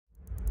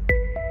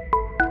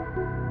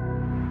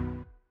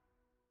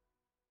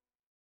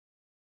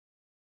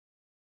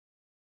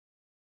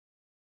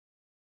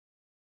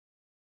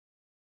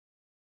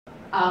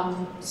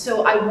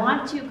So I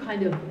want to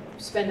kind of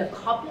spend a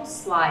couple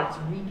slides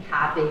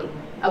recapping.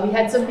 We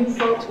had some new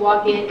folks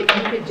walk in. If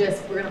you could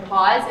just, we're going to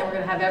pause and we're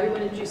going to have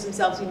everyone introduce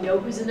themselves. You know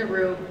who's in the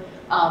room.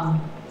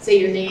 Say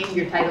your name,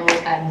 your title,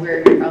 and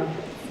where you're from.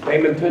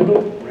 Damon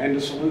Pendle, Randa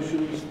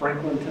Solutions,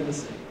 Franklin,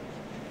 Tennessee.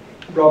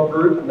 Rob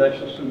Bird,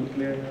 National Student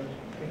Community House.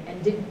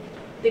 And think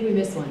we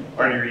missed one.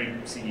 Arnie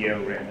Reed,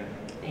 CEO, Randa.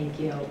 Thank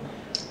you.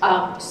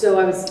 So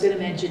I was going to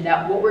mention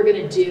that what we're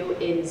going to do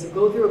is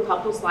go through a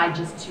couple slides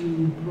just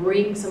to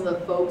bring some of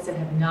the folks that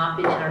have not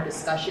been in our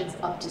discussions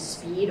up to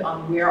speed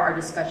on where our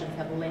discussions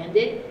have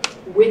landed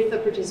with the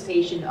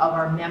participation of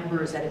our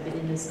members that have been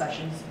in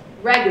discussions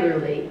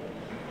regularly,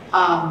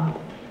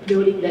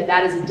 noting that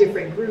that is a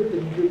different group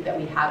than the group that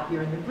we have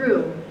here in the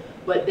room.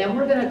 But then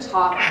we're going to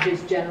talk,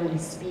 just generally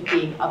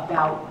speaking,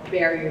 about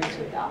barriers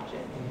to adoption.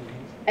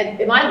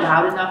 And am I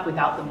loud enough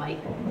without the mic?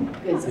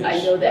 Because I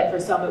know that for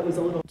some it was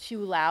a little too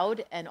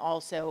loud, and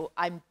also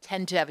I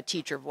tend to have a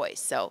teacher voice,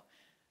 so.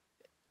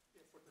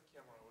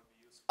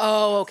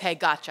 Oh, okay,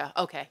 gotcha.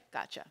 Okay,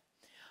 gotcha.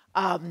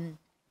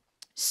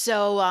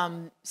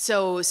 So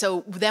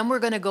then we're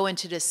going to go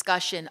into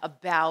discussion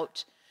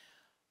about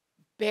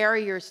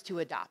barriers to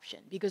adoption,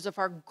 because if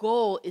our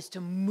goal is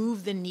to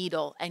move the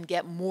needle and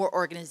get more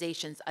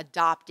organizations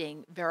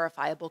adopting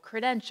verifiable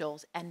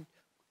credentials and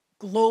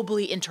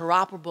globally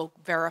interoperable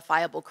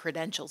verifiable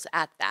credentials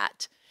at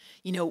that,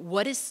 you know,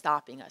 what is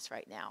stopping us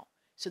right now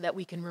so that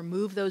we can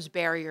remove those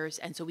barriers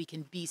and so we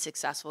can be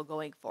successful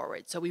going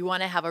forward. So we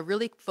want to have a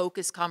really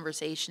focused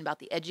conversation about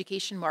the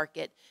education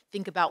market,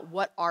 think about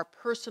what our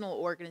personal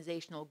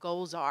organizational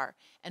goals are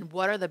and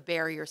what are the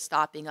barriers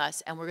stopping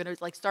us, and we're going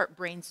to start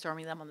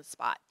brainstorming them on the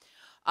spot.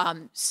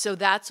 So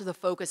that's the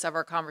focus of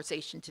our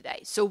conversation today.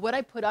 So what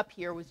I put up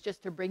here was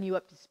just to bring you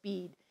up to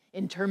speed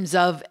in terms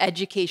of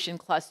Education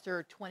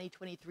Cluster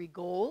 2023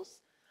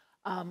 goals.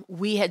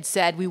 We had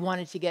said we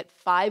wanted to get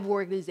 5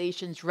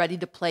 organizations ready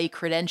to play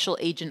credential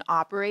agent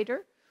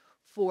operator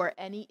for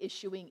any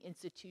issuing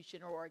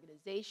institution or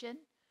organization,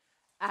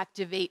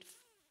 activate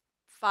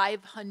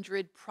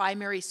 500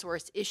 primary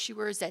source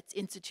issuers, that's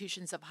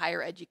institutions of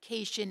higher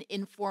education,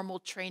 informal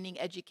training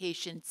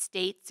education,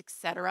 states,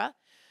 etc.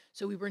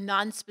 So we were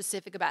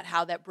non-specific about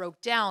how that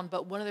broke down,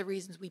 but one of the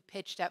reasons we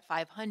pitched at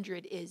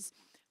 500 is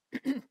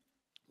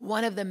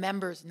one of the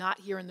members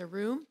not here in the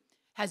room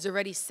has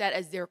already set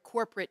as their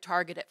corporate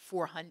target at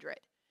 400.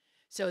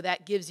 So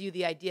that gives you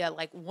the idea,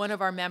 like one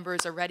of our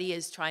members already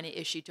is trying to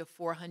issue to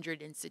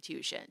 400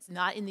 institutions,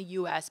 not in the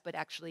US, but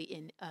actually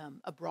in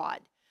abroad.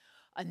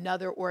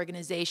 Another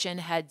organization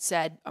had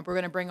said, we're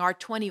going to bring our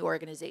 20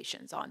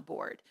 organizations on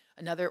board.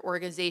 Another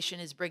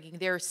organization is bringing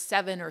their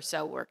 7 or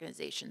so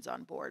organizations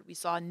on board. We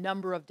saw a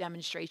number of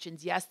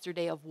demonstrations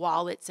yesterday of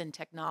wallets and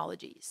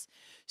technologies.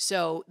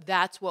 So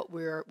that's what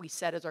we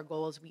set as our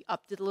goal, is we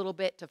upped it a little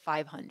bit to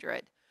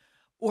 500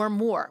 or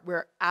more.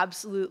 We're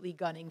absolutely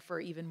gunning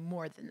for even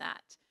more than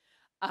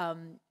that.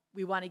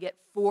 We want to get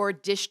 4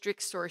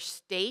 districts or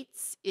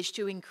states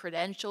issuing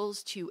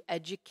credentials to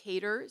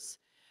educators.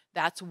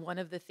 That's one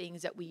of the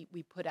things that we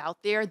put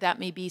out there. That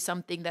may be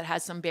something that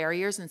has some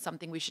barriers and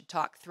something we should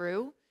talk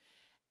through.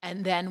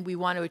 And then we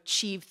want to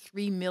achieve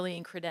 3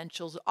 million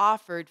credentials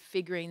offered,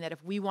 figuring that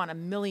if we want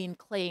 1 million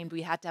claimed,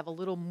 we had to have a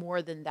little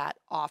more than that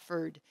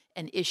offered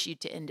and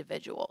issued to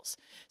individuals.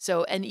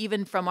 So, and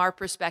even from our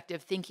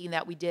perspective, thinking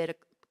that we did a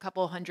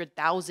couple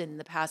 100,000 in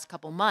the past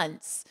couple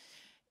months,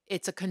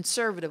 it's a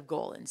conservative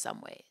goal in some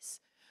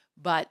ways.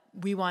 But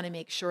we want to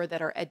make sure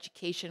that our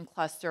education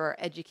cluster, our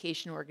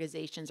education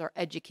organizations, our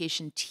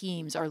education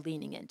teams are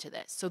leaning into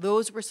this. So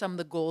those were some of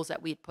the goals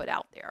that we put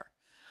out there.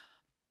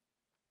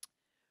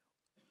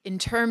 In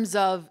terms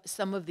of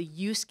some of the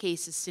use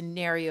cases,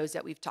 scenarios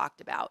that we've talked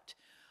about,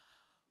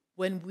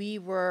 when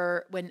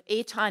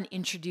Eitan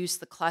introduced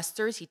the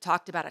clusters, he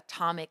talked about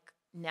atomic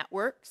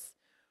networks.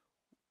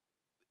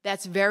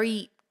 That's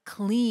very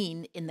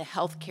clean in the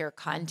healthcare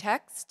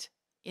context.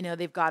 You know,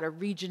 they've got a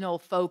regional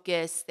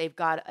focus, they've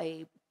got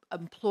a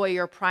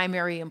employer,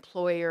 primary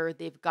employer,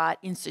 they've got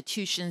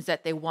institutions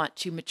that they want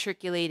to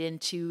matriculate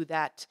into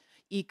that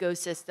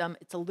ecosystem.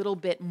 It's a little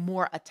bit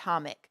more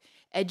atomic.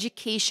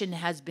 Education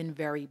has been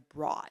very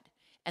broad,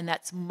 and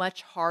that's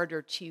much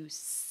harder to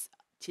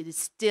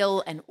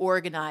distill and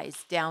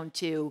organize down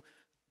to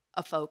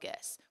a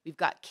focus. We've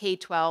got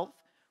K-12,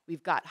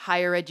 we've got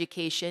higher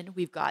education,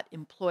 we've got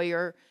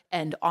employer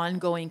and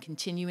ongoing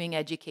continuing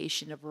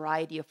education, a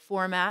variety of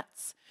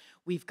formats.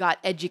 We've got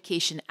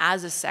education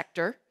as a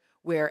sector,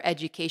 where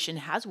education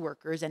has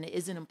workers and it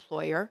is an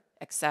employer,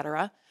 et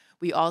cetera.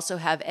 We also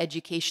have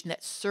education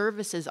that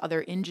services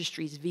other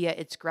industries via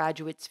its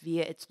graduates,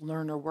 via its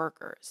learner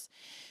workers.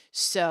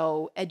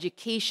 So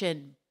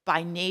education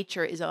by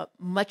nature is a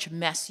much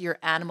messier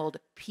animal to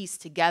piece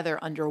together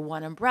under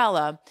one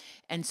umbrella.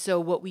 And so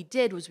what we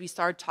did was we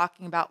started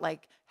talking about,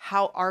 like,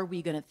 how are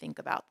we going to think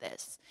about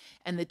this?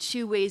 And the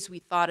 2 ways we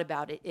thought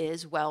about it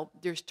is, well,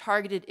 there's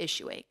targeted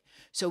issuing.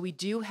 So we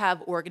do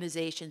have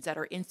organizations that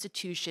are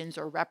institutions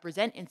or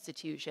represent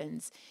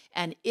institutions,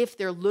 and if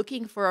they're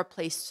looking for a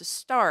place to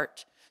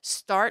start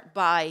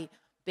by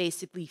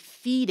basically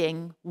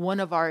feeding one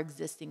of our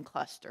existing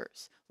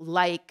clusters,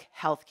 like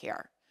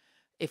healthcare.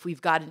 If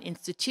we've got an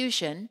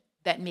institution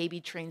that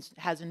maybe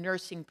has a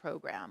nursing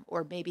program,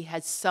 or maybe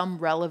has some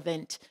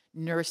relevant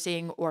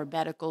nursing or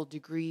medical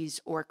degrees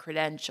or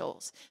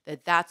credentials,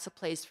 that's a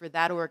place for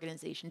that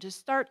organization to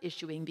start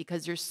issuing,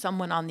 because there's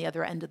someone on the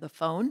other end of the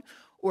phone,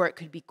 or it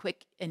could be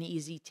quick and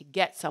easy to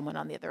get someone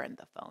on the other end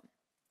of the phone.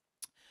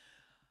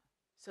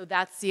 So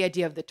that's the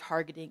idea of the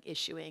targeting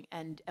issuing.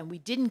 And we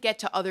didn't get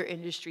to other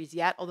industries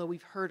yet, although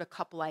we've heard a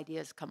couple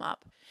ideas come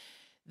up.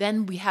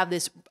 Then we have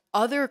this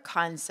other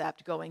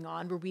concept going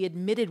on where we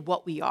admitted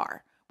what we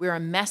are. We're a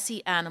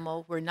messy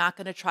animal. We're not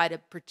going to try to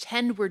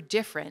pretend we're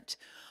different.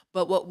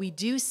 But what we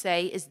do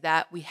say is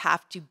that we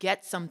have to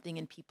get something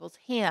in people's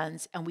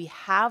hands, and we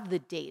have the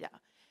data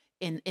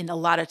in a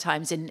lot of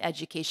times in an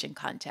education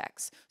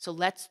context. So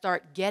let's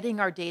start getting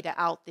our data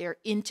out there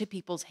into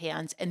people's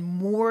hands, and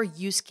more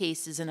use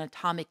cases and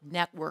atomic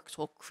networks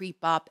will creep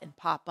up and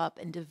pop up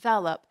and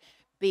develop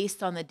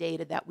based on the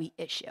data that we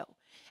issue.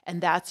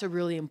 And that's a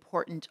really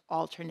important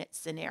alternate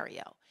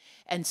scenario.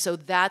 And so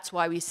that's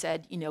why we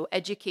said,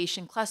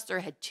 education cluster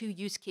had 2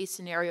 use case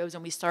scenarios,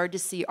 and we started to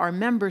see our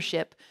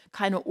membership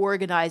kind of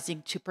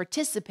organizing to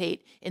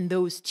participate in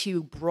those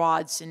 2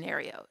 broad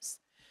scenarios.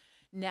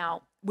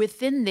 Now,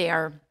 within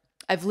there,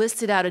 I've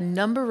listed out a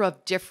number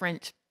of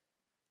different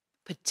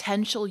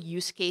potential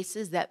use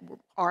cases that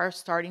are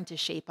starting to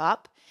shape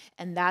up,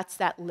 and that's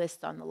that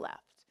list on the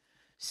left.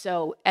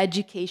 So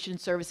education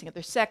servicing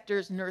other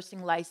sectors,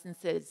 nursing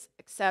licenses,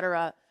 et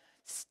cetera,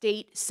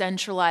 state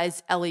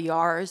centralized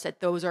LERs, that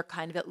those are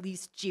kind of at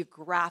least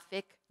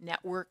geographic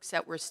networks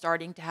that we're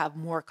starting to have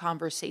more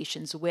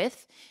conversations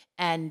with,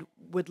 and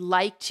would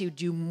like to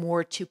do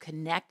more to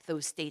connect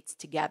those states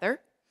together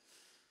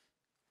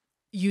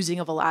using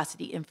a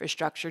velocity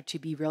infrastructure, to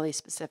be really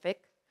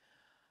specific.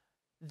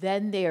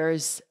 Then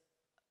there's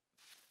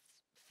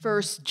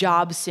first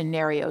job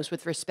scenarios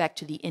with respect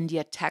to the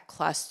India tech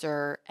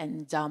cluster,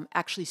 and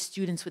actually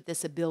students with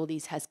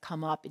disabilities has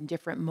come up in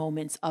different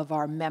moments of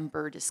our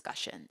member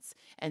discussions.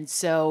 And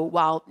so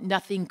while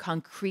nothing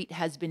concrete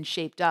has been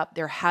shaped up,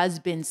 there has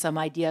been some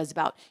ideas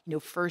about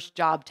first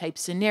job type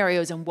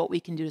scenarios and what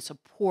we can do to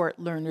support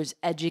learners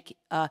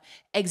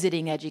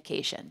exiting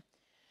education.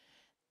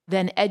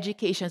 Then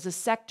education as a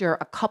sector,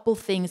 a couple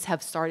things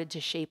have started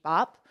to shape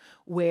up,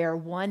 where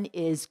one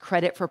is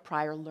credit for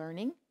prior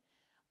learning,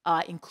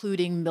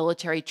 including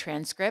military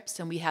transcripts.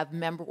 And we have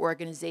member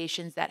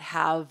organizations that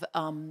have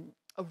a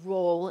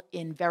role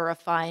in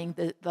verifying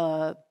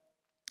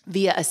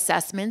via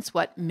assessments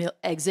what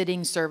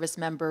exiting service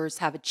members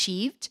have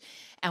achieved.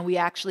 And we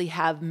actually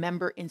have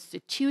member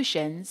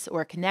institutions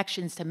or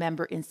connections to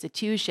member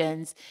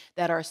institutions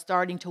that are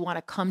starting to want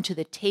to come to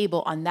the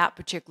table on that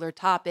particular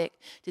topic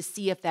to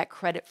see if that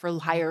credit for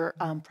higher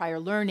prior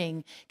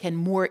learning can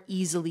more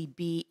easily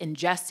be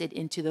ingested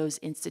into those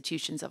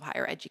institutions of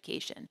higher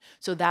education.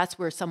 So that's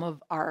where some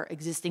of our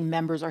existing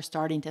members are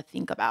starting to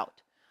think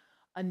about.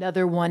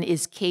 Another one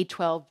is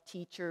K-12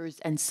 teachers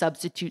and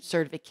substitute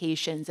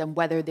certifications, and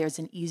whether there's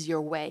an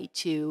easier way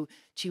to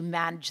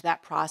manage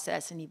that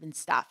process, and even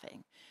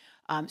staffing.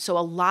 So a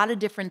lot of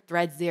different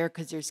threads there,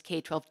 because there's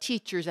K-12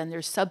 teachers, and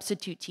there's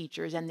substitute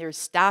teachers, and there's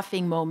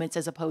staffing moments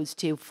as opposed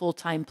to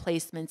full-time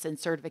placements and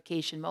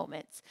certification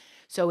moments.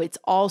 So it's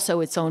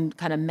also its own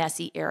kind of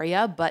messy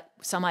area, but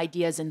some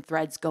ideas and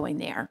threads going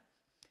there.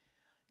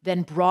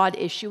 Then broad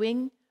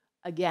issuing,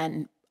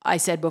 again, I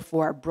said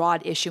before,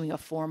 broad issuing of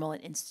formal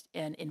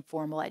and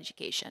informal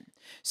education.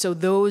 So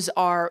those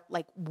are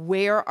like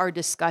where our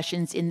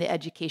discussions in the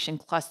education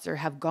cluster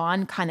have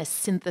gone, kind of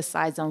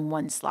synthesized on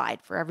one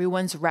slide for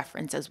everyone's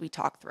reference as we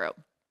talk through.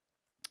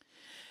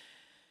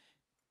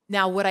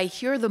 Now, what I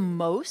hear the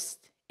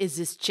most is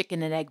this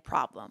chicken and egg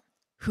problem.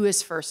 Who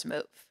is first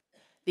move?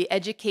 The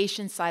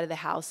education side of the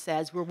house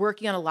says we're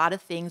working on a lot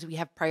of things. We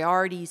have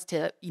priorities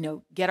to,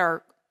 get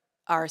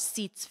our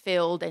seats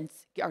filled and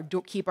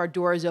keep our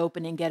doors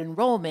open and get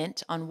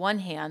enrollment on one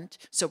hand.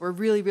 So we're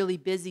really, really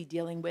busy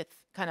dealing with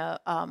kind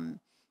of,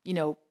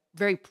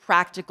 very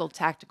practical,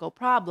 tactical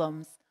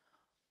problems.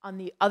 On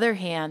the other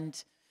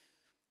hand,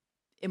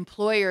 and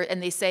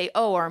they say,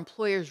 oh, are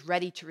employers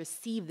ready to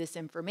receive this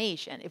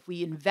information? If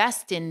we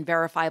invest in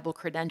verifiable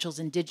credentials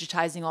and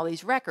digitizing all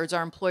these records,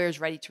 are employers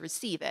ready to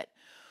receive it?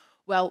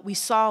 Well, we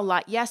saw a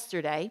lot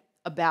yesterday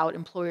about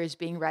employers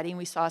being ready, and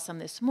we saw some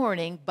this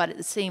morning, but at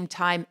the same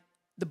time,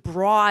 the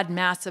broad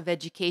mass of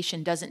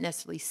education doesn't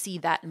necessarily see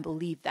that and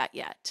believe that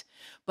yet.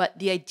 But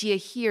the idea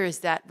here is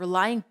that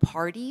relying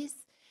parties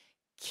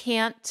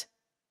can't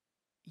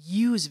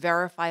use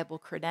verifiable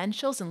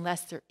credentials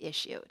unless they're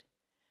issued.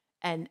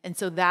 And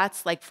so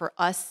that's like for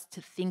us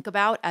to think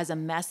about as a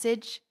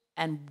message,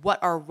 and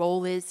what our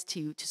role is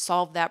to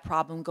solve that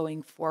problem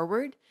going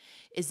forward,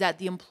 is that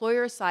the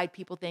employer side,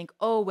 people think,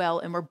 oh, well,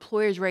 and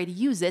employers ready to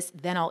use this,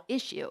 then I'll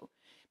issue.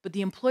 But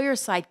the employer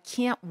side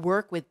can't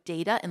work with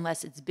data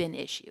unless it's been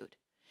issued.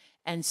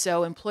 And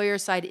so employer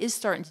side is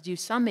starting to do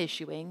some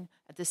issuing.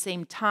 At the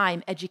same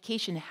time,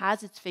 education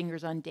has its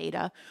fingers on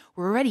data.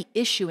 We're already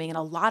issuing in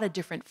a lot of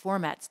different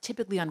formats,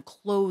 typically on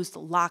closed,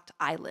 locked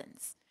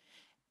islands.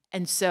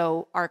 And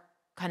so our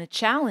kind of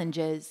challenge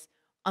is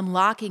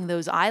unlocking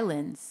those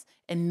islands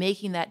and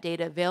making that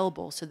data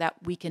available so that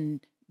we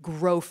can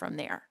grow from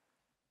there.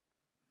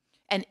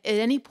 And at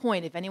any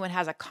point, if anyone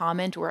has a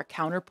comment or a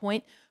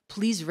counterpoint,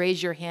 please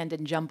raise your hand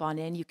and jump on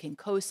in. You can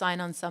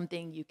co-sign on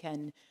something, you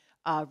can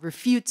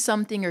refute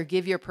something or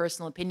give your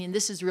personal opinion.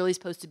 This is really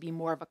supposed to be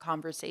more of a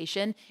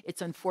conversation.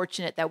 It's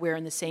unfortunate that we're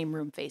in the same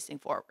room facing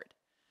forward.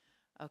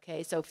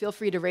 Okay, so feel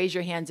free to raise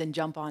your hands and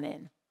jump on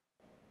in.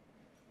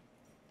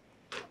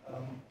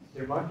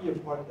 There might be a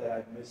part that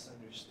I've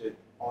misunderstood.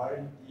 Are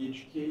the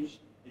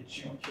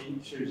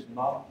educators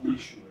not the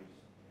issuers?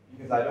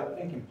 Because I don't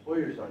think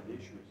employers are the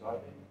issuers, are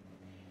they?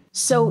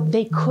 So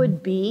they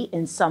could be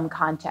in some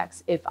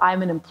contexts. If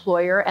I'm an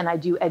employer and I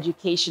do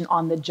education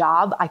on the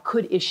job, I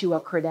could issue a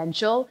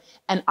credential,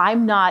 and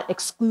I'm not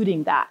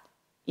excluding that,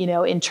 you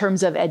know, in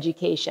terms of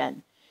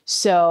education.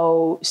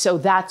 So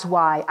that's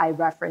why I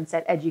reference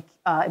that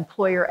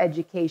employer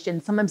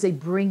education. Sometimes they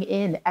bring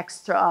in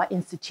extra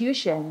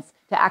institutions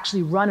to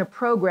actually run a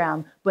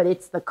program, but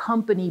it's the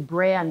company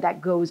brand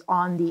that goes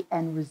on the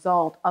end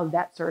result of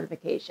that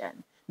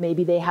certification.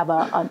 Maybe they have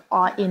an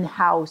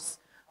in-house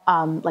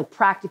like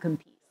practicum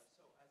piece.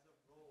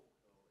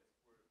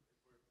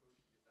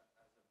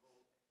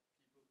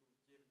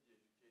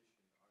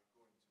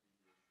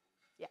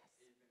 Yes.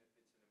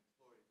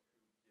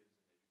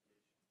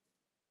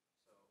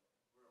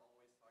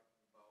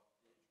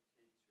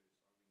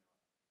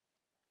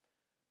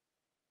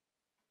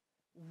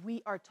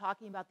 We are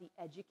talking about the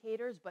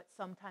educators, but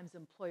sometimes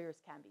employers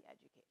can be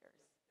educators.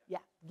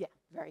 Yeah,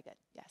 very good,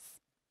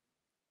 yes.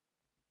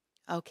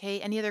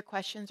 Okay, any other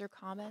questions or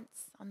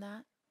comments on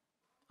that?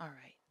 All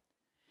right.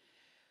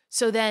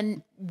 So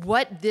then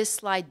what this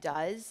slide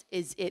does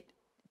is it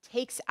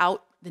takes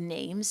out the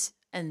names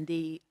and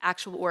the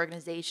actual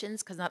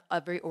organizations, because not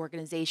every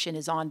organization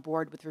is on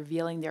board with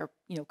revealing their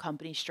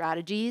company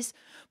strategies,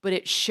 but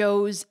it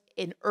shows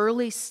an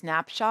early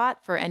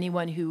snapshot for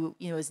anyone who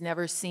has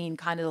never seen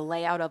kind of the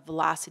layout of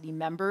Velocity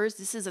members.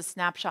 This is a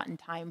snapshot in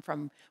time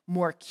from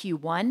more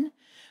Q1,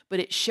 but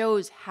it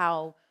shows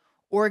how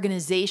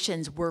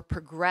organizations were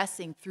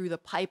progressing through the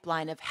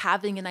pipeline of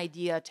having an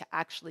idea to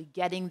actually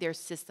getting their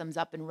systems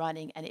up and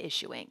running and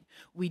issuing.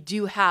 We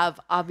do have,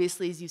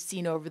 obviously, as you've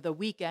seen over the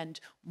weekend,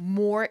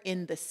 more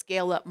in the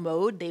scale-up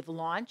mode. They've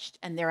launched,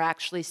 and they're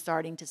actually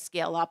starting to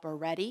scale up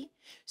already.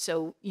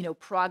 So,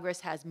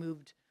 progress has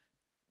moved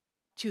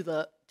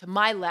to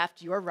my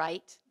left, your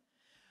right.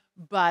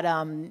 But,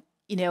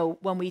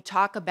 when we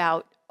talk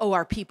about,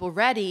 are people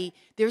ready?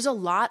 There's a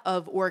lot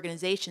of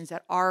organizations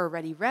that are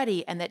already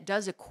ready, and that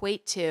does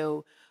equate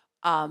to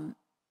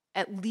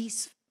at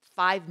least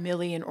 5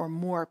 million or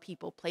more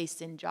people placed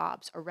in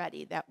jobs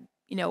already. That,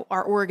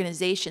 our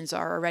organizations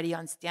are already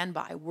on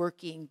standby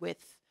working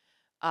with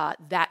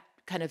that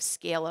kind of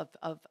scale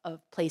of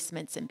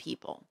placements and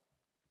people.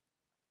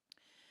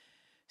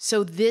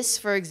 So this,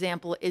 for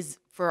example, is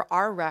for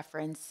our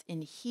reference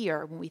in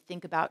here when we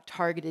think about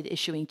targeted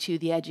issuing to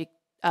the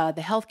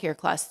healthcare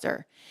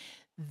cluster.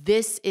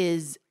 This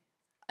is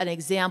an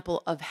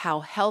example of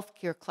how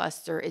healthcare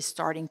cluster is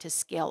starting to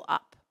scale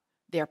up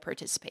their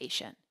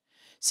participation.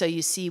 So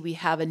you see we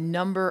have a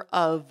number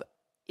of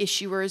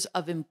issuers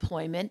of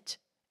employment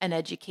and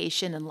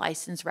education and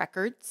license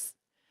records.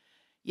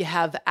 You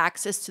have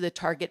access to the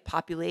target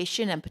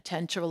population and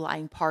potential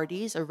aligned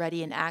parties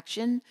already in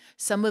action.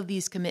 Some of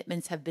these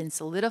commitments have been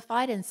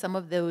solidified, and some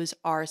of those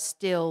are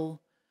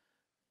still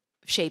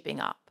shaping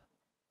up.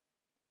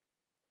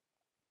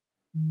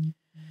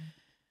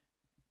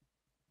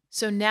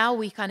 So now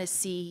we kind of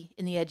see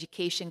in the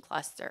education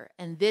cluster,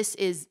 and this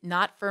is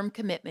not firm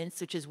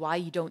commitments, which is why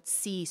you don't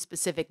see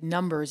specific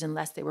numbers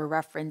unless they were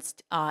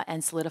referenced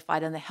and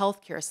solidified on the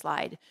healthcare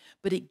slide,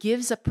 but it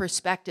gives a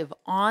perspective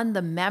on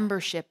the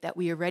membership that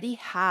we already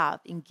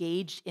have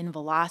engaged in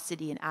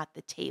Velocity and at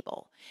the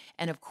table.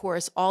 And of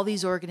course, all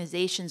these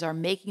organizations are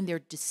making their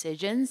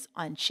decisions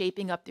on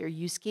shaping up their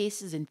use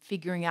cases and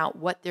figuring out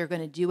what they're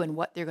going to do and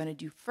what they're going to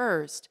do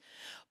first.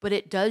 But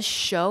it does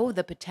show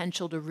the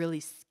potential to really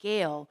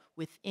scale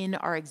within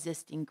our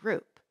existing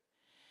group.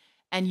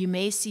 And you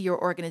may see your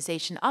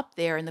organization up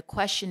there, and the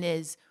question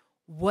is,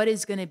 what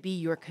is going to be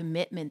your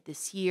commitment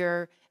this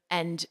year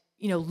and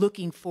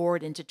looking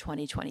forward into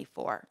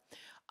 2024?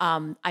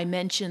 I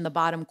mentioned in the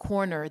bottom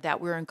corner that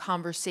we're in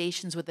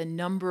conversations with a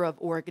number of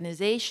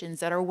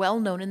organizations that are well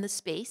known in the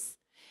space,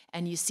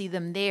 and you see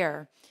them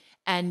there.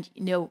 And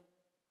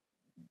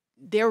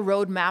their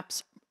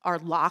roadmaps are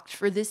locked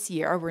for this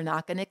year. We're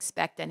not going to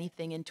expect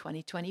anything in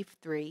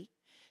 2023.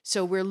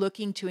 So we're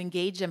looking to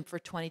engage them for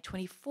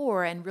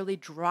 2024 and really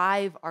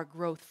drive our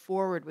growth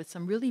forward with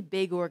some really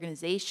big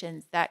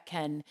organizations that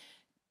can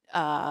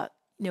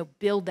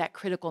build that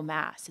critical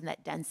mass and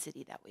that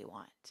density that we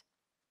want.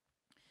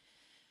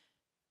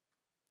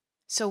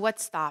 So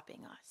what's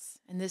stopping us?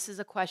 And this is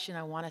a question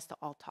I want us to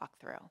all talk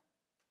through.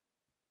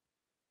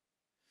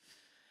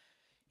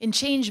 In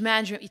change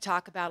management, we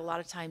talk about a lot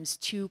of times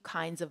two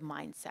kinds of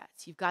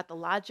mindsets. You've got the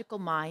logical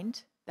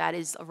mind that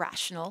is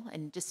irrational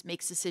and just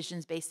makes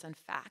decisions based on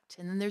fact.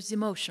 And then there's the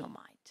emotional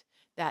mind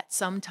that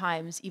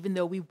sometimes, even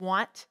though we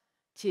want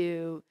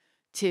to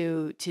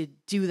do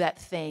that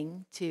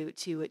thing,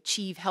 to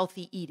achieve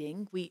healthy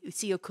eating, we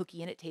see a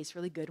cookie and it tastes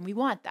really good and we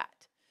want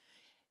that.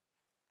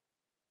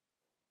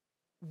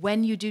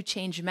 When you do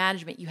change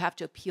management, you have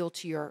to appeal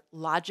to your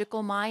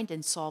logical mind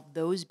and solve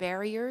those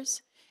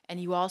barriers. And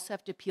you also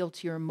have to appeal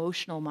to your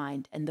emotional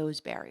mind and those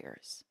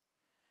barriers.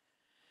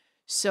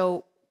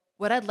 So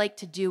what I'd like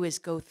to do is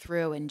go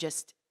through and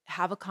just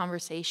have a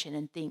conversation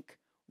and think,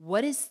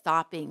 what is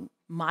stopping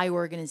my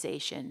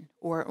organization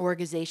or an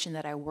organization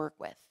that I work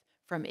with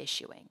from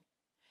issuing?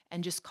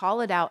 And just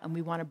call it out, and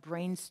we want to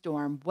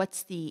brainstorm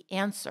what's the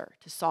answer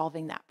to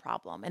solving that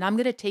problem. And I'm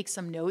going to take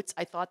some notes.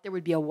 I thought there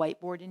would be a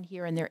whiteboard in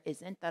here, and there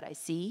isn't that I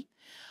see.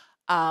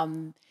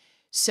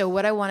 So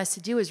what I want us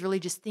to do is really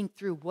just think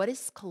through what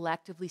is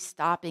collectively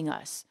stopping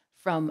us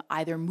from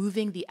either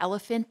moving the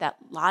elephant, the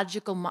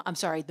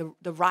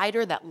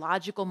rider, that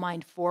logical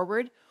mind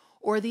forward,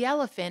 or the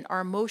elephant, our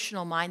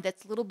emotional mind,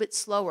 that's a little bit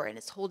slower and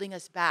it's holding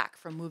us back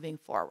from moving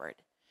forward.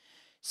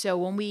 So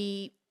when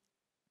we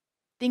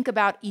think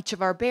about each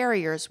of our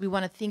barriers, we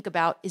want to think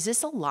about, is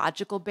this a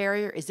logical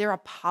barrier? Is there a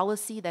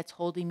policy that's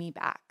holding me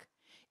back?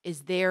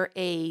 Is there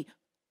a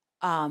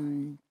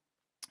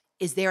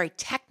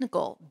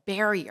technical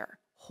barrier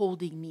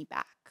holding me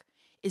back?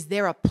 Is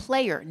there a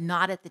player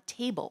not at the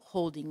table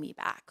holding me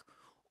back?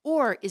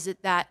 Or is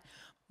it that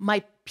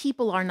my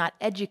people are not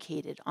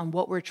educated on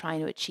what we're trying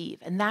to achieve,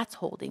 and that's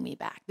holding me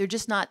back? They're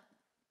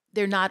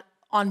not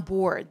on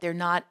board, they're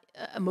not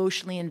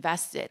emotionally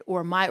invested,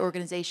 or my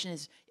organization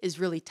is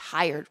really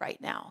tired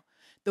right now.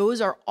 Those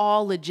are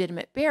all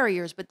legitimate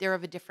barriers, but they're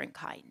of a different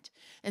kind.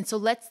 And so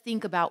let's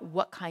think about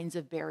what kinds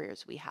of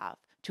barriers we have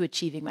to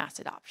achieving mass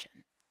adoption.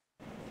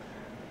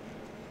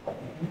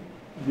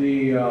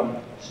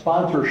 The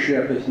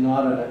sponsorship is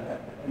not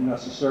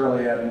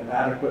necessarily at an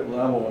adequate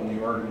level in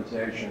the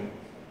organization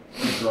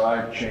to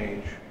drive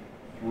change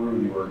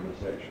through the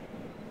organization.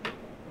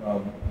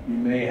 You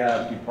may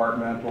have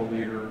departmental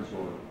leaders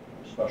or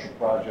special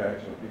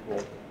projects or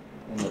people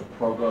in the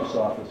provost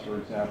office, for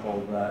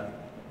example, that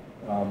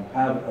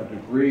have a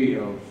degree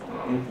of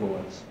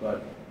influence,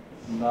 but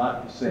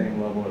not the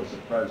same level as the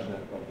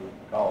president of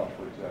the college,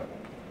 for example,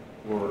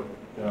 or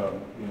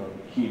the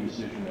key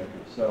decision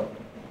makers. So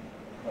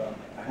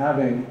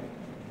having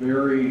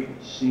very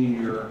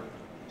senior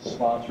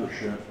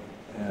sponsorship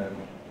and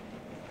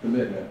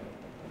commitment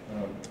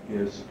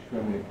is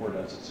extremely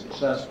important as a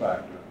success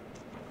factor.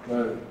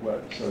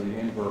 So the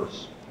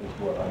inverse is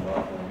what I'm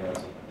offering as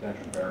a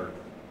potential barrier.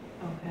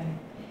 Okay.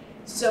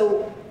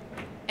 So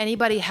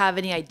anybody have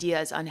any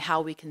ideas on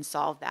how we can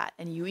solve that?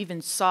 And you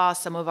even saw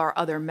some of our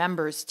other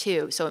members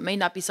too. So it may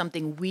not be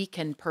something we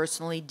can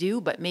personally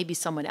do, but maybe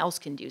someone else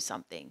can do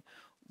something.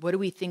 What do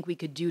we think we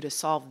could do to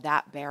solve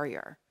that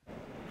barrier?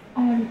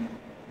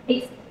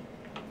 It's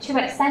to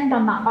extend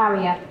on that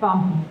barrier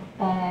from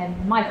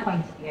my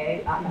point of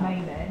view at the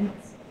moment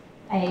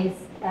is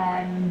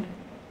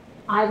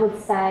I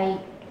would say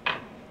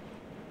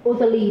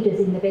other leaders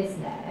in the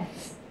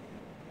business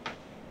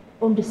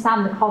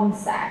understand the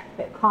concept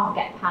but can't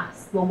get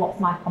past, well, what's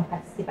my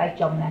competitive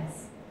edge on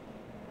this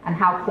and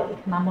how quickly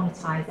can I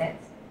monetize it?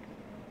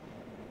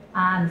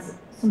 And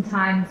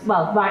sometimes,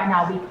 well, right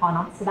now we can't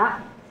answer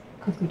that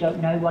because we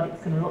don't know what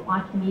it's going to look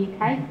like in the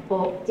UK,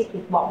 but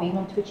particularly what we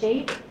want to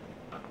achieve.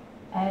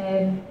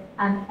 And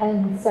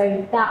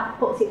so that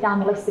puts it down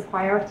the list of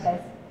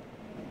priorities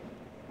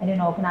in an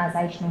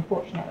organisation,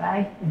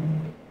 unfortunately.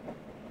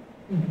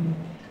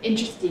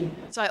 Interesting.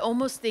 So I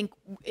almost think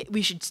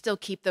we should still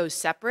keep those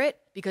separate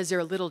because they're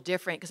a little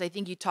different, because I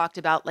think you talked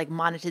about like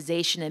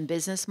monetization and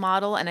business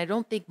model, and I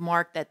don't think,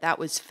 Mark, that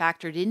was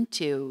factored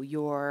into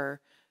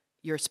your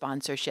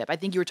sponsorship. I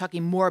think you were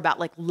talking more about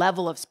like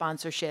level of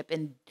sponsorship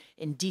in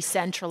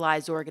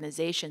decentralized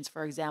organizations,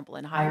 for example,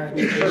 in higher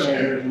education.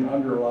 There's an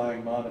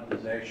underlying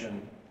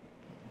monetization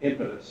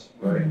impetus,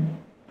 right?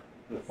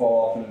 The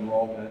fall off in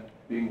enrollment,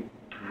 being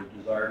the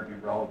desire to be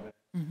relevant.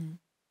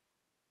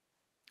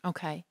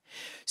 Okay.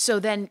 So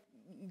then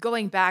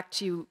going back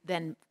to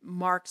then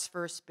Mark's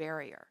first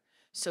barrier.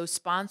 So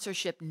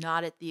sponsorship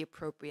not at the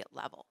appropriate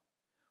level.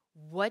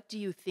 What do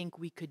you think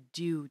we could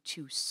do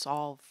to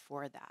solve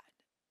for that?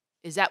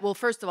 Is that, well,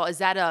 first of all, is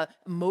that a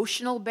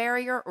emotional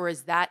barrier or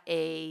is that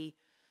a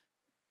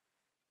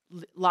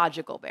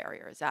logical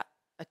barrier? Is that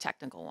a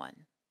technical one?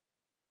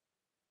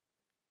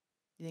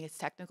 You think it's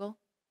technical?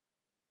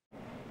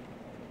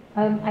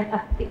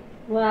 I think,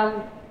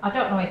 well, I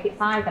don't know if it's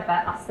either,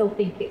 but I still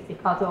think it's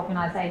because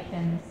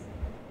organisations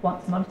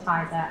want to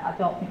monetise it. I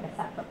don't think they're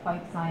separate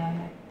points,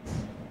 NAOMI.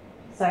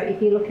 So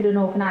if you look at an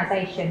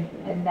organisation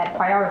and their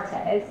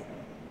priorities,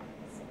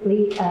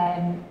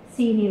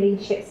 senior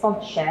leadership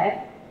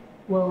sponsorship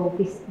will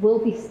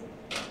be,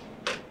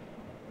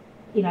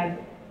 you know,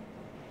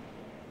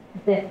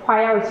 the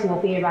priority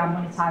will be around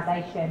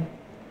monetisation.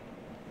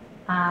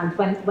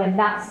 And when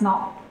that's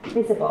not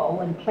visible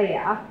and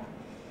clear,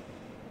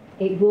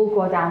 it will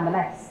go down the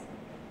list.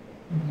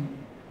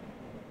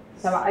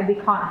 So we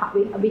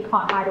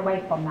can't hide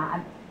away from that,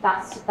 and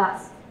that's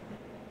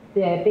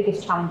the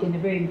biggest challenge in the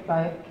room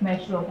for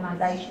commercial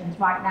organisations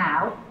right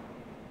now.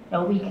 You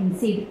know, we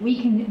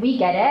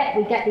get it,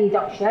 we get the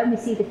adoption, we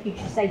see the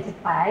future state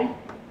of play.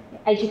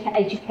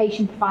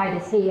 Education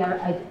providers here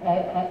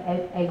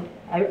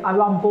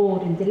are on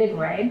board and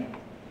delivering,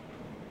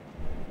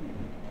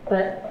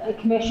 but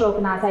commercial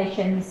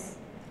organisations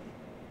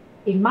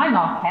in my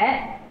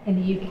market in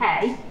the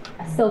UK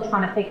are still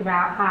trying to figure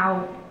out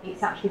how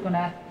it's actually going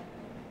to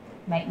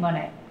make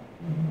money.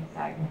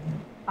 So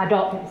I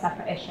don't think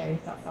separate issues,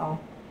 that's all.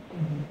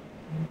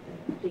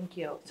 Thank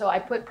you. So I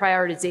put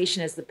prioritization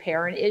as the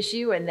parent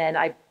issue, and then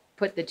I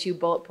put the 2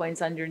 bullet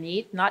points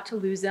underneath, not to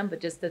lose them, but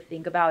just to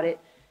think about it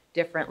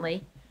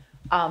differently.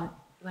 You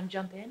want to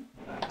jump in?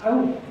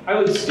 I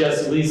would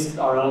suggest, at least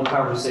our own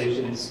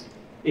conversations,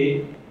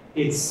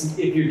 it's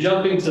if you're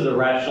jumping to the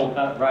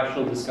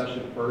rational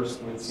discussion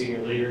first with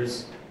senior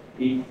leaders,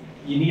 you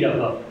need a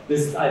hook.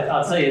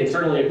 I'll tell you,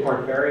 internally at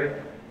Korn Ferry,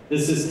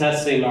 this is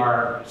testing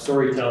our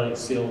storytelling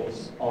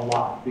skills a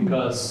lot,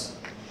 because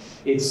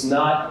it's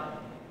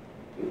not,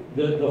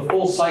 the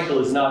full cycle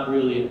is not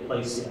really in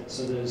place yet.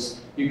 So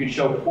you can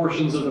show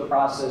portions of the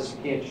process,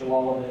 you can't show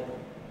all of it.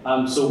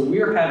 So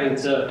we're having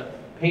to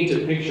paint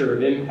a picture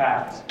of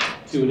impact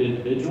to an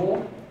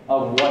individual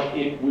of what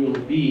it will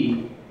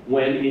be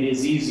when it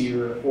is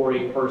easier for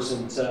a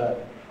person to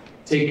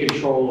take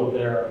control of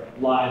their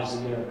lives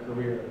and their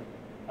career.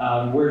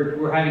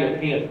 We're having to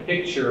paint a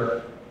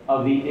picture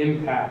of the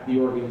impact the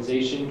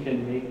organization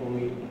can make when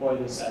we deploy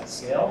this at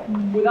scale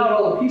without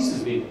all the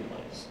pieces being in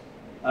place.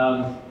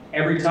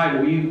 Every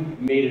time we've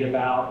made it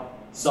about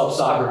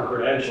self-sovereign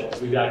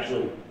credentials, we've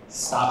actually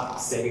stopped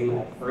saying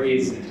that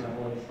phrase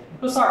internally,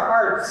 because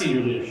our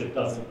senior leadership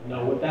doesn't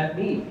know what that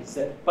means.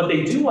 But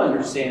they do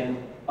understand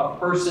a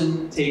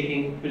person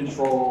taking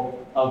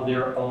control of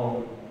their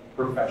own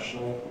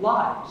professional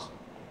lives.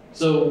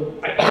 So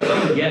I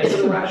don't get to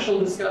the rational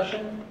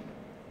discussion,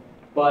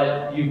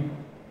 but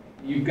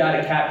you've got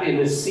to cap in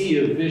the sea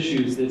of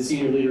issues that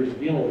senior leaders are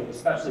dealing with,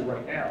 especially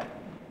right now.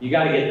 You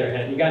got to get their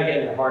head, you got to get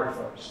in their heart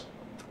first,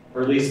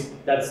 or at least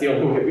that's the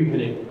only way we've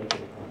been able to make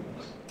it.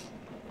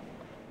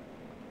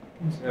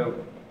 So,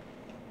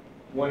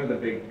 one of the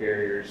big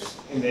barriers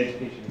in the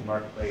education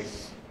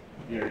marketplace,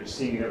 just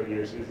seeing it over the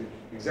years, is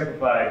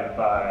exemplified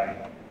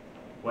by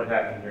what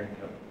happened during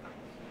COVID.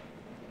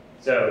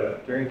 So,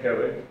 during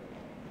COVID,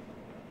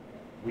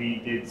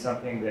 we did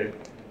something that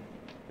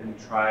been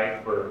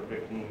tried for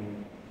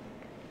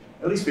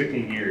at least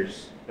 15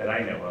 years that I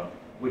know of,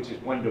 which is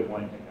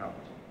one-to-one technology.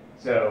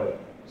 So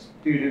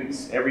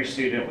every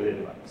student with a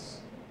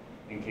device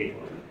in K-12.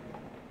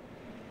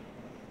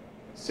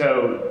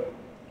 So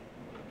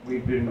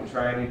we've been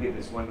trying to get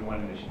this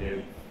one-to-one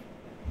initiative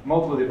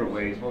multiple different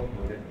ways,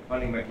 multiple different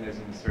funding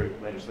mechanisms through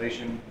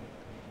legislation,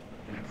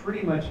 and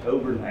pretty much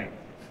overnight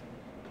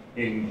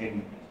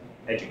in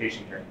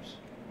education terms,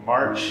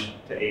 March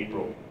to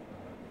April,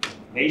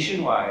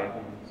 nationwide,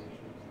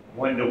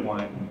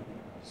 one-to-one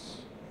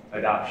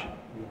adoption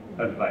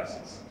of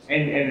devices.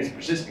 And it's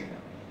persisting now.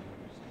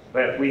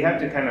 But we have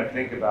to kind of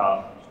think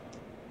about,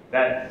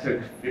 that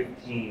took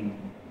 15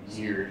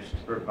 years to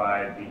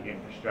provide the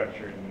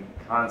infrastructure and the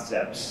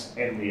concepts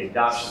and the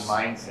adoption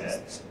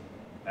mindset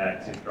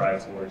to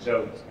drive forward.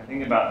 So I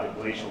think about the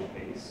glacial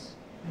pace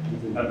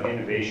of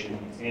innovation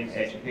in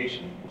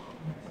education.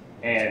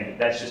 And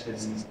that's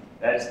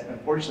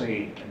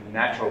unfortunately a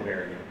natural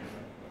barrier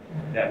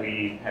that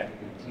we have to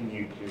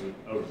continue to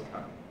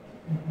overcome.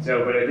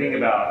 So, but I think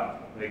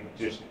about, I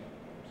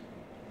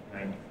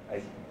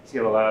see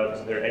a lot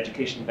of their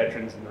education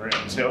veterans in the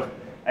room, so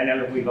I know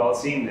that we've all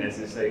seen this.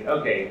 It's like,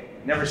 okay,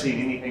 never seen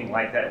anything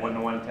like that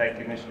one-to-one tech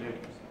initiative.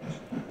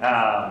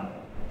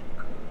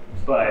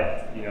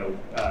 But,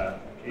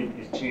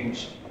 it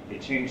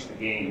changed the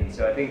game. And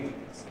so I think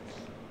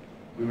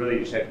we really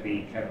just have to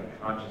be kind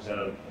of conscious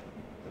of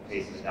the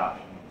pace of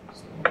adoption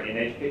in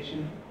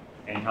education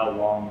and how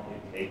long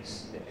it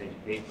takes to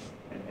educate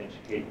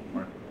the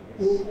market.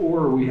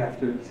 Or we have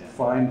to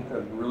find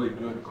a really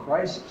good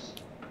crisis.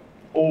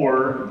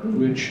 Or,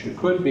 which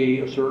could be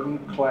a certain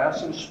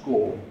class in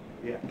school,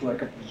 yeah,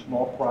 like a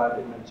small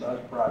private,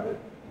 mid-sized private,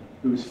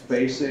 who's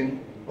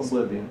facing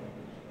oblivion.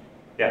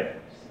 Yeah,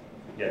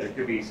 there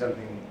could be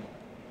something.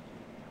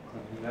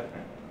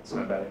 It's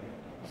not bad.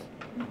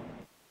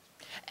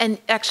 And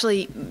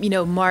actually,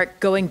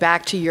 Mark, going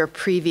back to your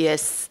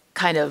previous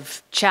kind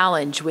of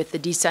challenge with the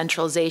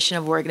decentralization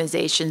of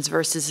organizations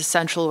versus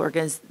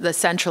the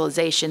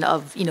centralization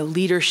of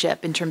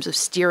leadership in terms of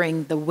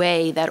steering the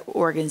way that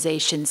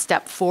organizations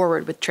step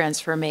forward with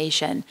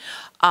transformation.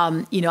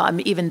 I'm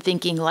even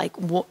thinking like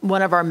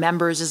one of our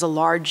members is a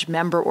large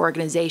member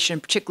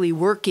organization, particularly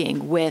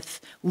working with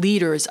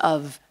leaders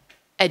of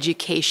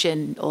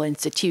educational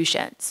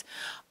institutions.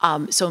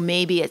 So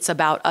maybe it's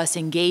about us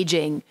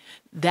engaging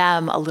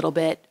them a little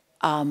bit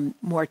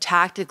more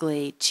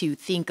tactically to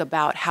think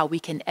about how we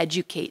can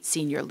educate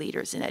senior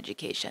leaders in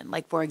education.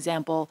 Like, for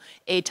example,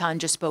 Eitan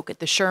just spoke at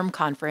the SHRM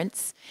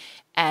conference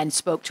and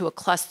spoke to a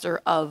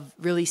cluster of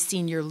really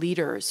senior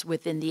leaders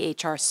within the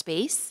HR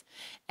space.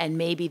 And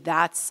maybe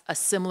that's a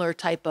similar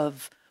type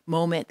of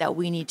moment that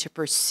we need to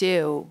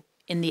pursue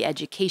in the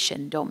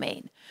education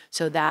domain,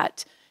 so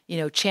that, you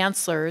know,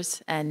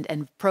 chancellors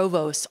and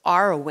provosts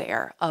are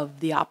aware of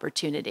the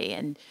opportunity,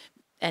 and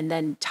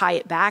then tie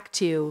it back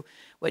to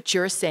what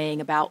you're saying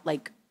about,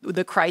 like,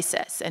 the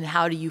crisis and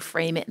how do you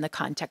frame it in the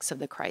context of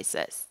the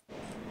crisis.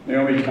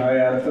 Naomi, can I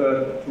add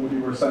to what you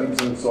were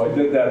saying? So I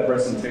did that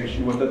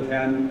presentation with the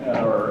 10 at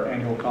our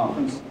annual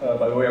conference.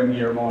 By the way, I'm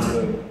Guillermo, I'm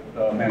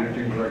the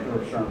managing director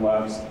of SHRM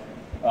Labs.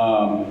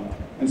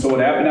 And so what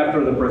happened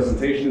after the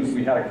presentation is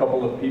we had a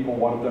couple of people,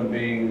 one of them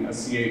being a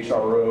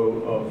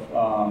CHRO of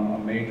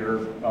a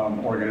major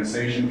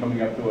organization,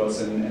 coming up to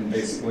us and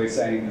basically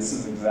saying, this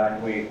is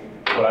exactly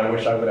what I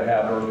wish I would have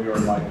had earlier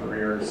in my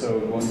career. So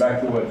going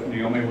back to what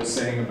Naomi was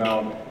saying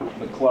about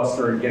the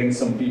cluster and getting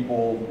some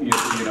people,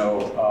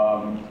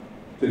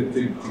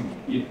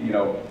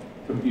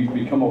 to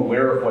become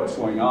aware of what's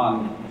going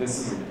on, this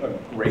is a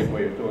great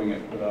way of doing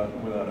it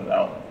without a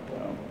doubt.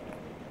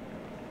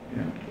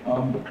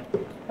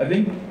 I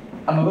think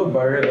another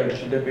barrier that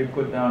should be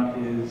put down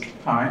is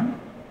time,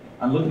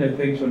 and looking at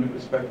things from the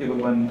perspective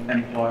of an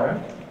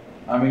employer.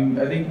 I mean,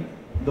 I think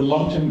the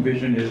long-term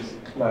vision is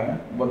clear,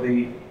 but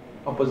the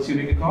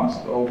opportunity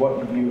cost, or what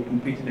you're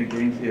competing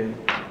against, is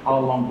how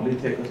long will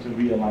it take us to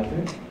realize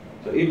it.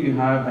 So if you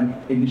have an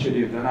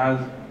initiative that has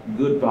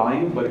good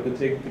value, but it could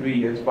take 3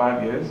 years,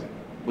 5 years,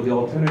 but the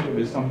alternative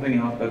is something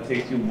else that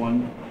takes you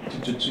 1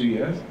 to 2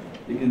 years,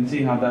 you can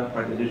see how that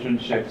prioritization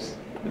shifts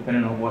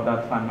depending on what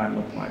that timeline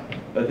looks like.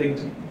 But I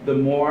think the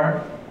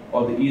more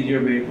or the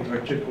easier way to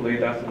articulate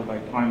that sort of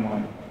like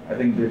timeline, I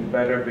think the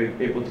better we're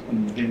able to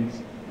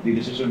convince the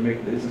decision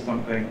maker that this is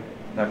something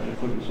that we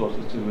put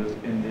resources to is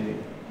in the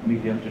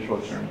medium to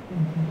short term.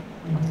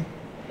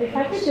 If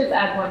I could just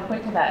add one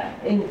point to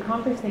that, in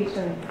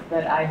conversations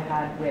that I've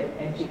had with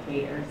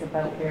educators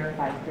about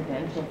verified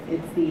credentials,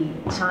 it's the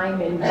time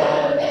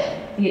involved,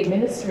 the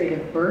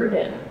administrative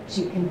burden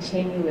to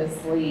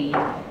continuously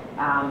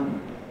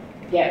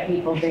get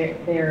people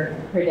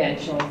their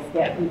credentials,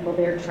 get people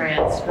their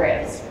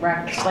transcripts.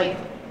 Like,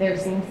 there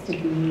seems to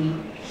be,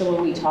 so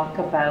when we talk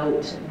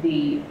about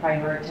the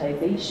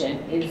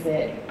prioritization, is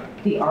it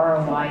the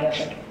ROI of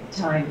the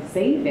time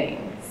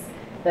savings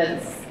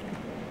that's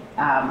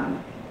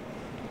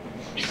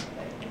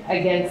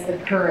against the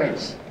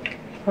current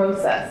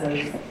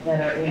processes that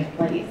are in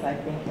place? I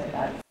think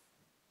that's...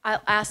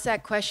 I'll ask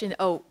that question.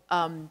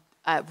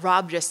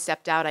 Rob just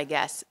stepped out, I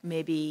guess.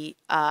 Maybe,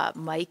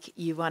 Mike,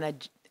 you want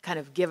to kind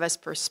of give us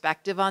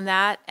perspective on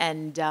that?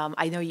 And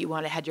I know you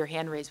had your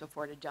hand raised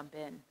before to jump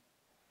in.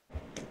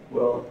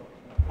 Well,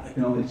 I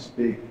can only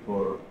speak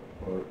for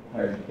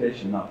higher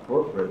education, not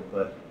corporate,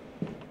 but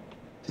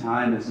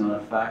time is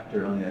not a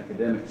factor on the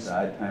academic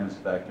side. Time is a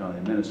factor on the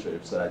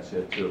administrative side. So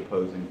you have two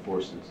opposing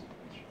forces.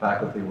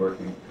 Faculty work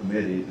in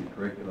committees and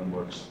curriculum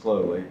works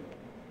slowly,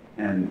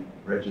 and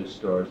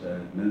registrars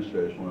and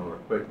administrators want to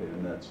work quickly,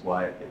 and that's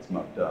why it gets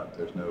mucked up.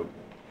 There's no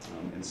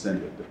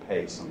incentive to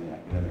pace on the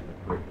academic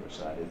or curricular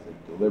side. It's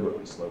a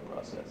deliberately slow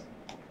process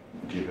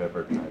if you've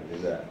ever tried to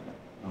do that.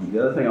 The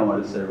other thing I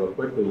wanted to say real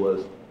quickly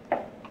was,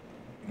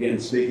 again,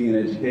 speaking in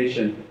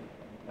education,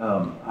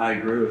 I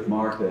agree with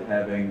Mark that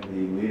having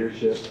the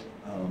leadership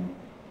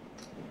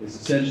is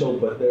essential,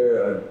 but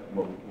there are,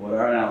 what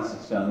our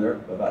analysis found, there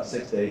are about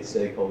 6 to 8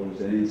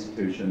 stakeholders in any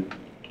institution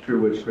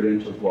through which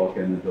credentials walk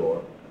in the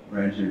door,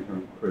 ranging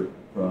from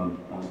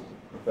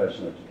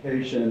professional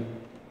education,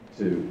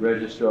 to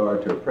registrar,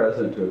 to a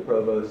president, to a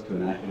provost, to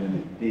an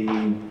academic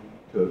dean,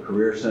 to a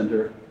career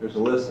center. There's a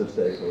list of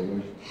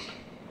stakeholders.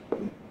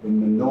 The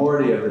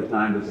minority of the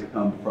time does it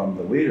come from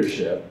the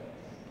leadership.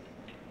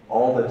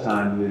 All the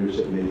time the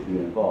leadership needs to be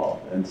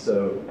involved. And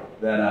so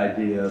that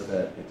idea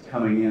that it's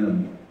coming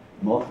in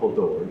multiple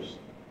doors,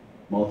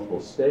 multiple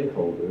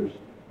stakeholders,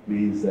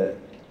 means that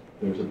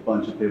there's a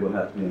bunch of people that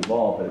have to be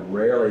involved. It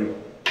rarely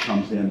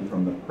comes in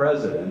from the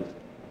president,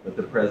 but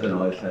the president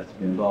always has to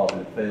be involved,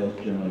 and it fails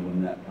generally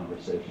when that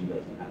conversation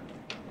doesn't happen.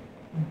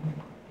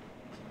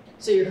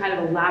 So you're kind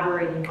of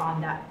elaborating on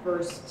that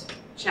first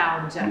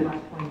challenge that Mark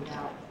pointed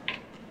out.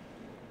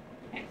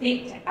 I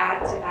think to add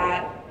to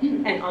that,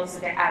 and also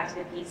to add to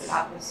the piece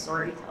about the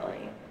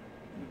storytelling,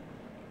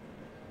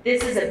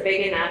 this is a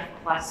big enough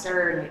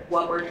cluster, like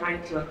what we're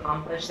trying to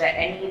accomplish, that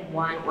any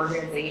one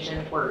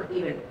organization or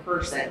even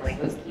person,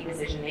 like those key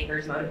decision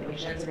makers'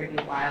 motivations are going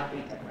to be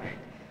wildly different.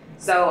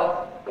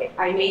 So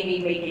I may be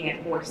making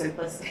it more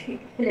simplistic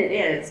than it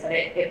is, but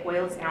it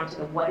boils down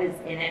to what is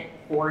in it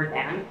for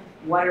them.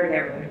 What are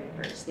their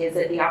motivators? Is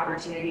it the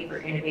opportunity for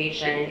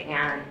innovation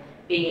and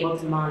being able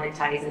to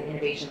monetize an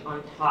innovation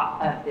on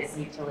top of this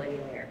utility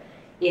layer?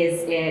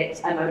 Is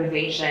it a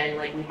motivation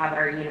like we have at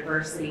our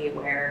university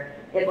where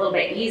it's a little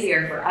bit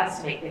easier for us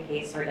to make the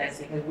case for this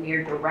because we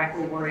are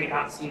directly worried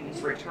about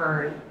students'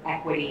 return,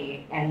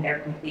 equity, and their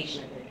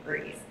completion of the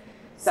degrees?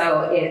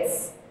 So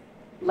it's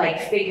like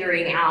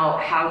figuring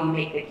out how you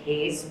make the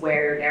case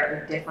where there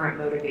are different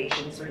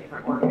motivations for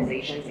different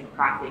organizations and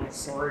crafting a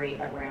story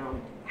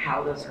around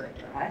how those are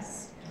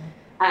addressed.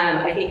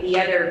 I think the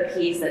other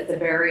piece that's a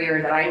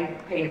barrier that I'm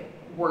kind of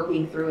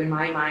working through in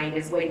my mind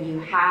is when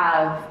you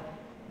have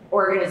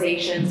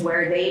organizations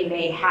where they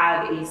may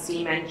have a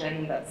steam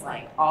engine that's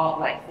like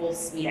full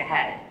speed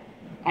ahead,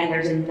 and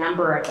there's a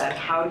number of them.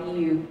 How do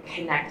you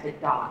connect the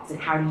dots, and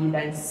how do you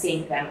then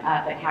sync them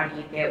up, and how do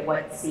you get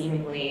what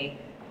seemingly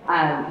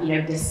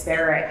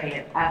disparate kind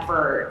of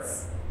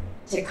efforts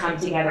to come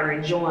together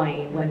and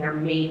join when there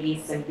may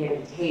be some give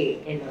and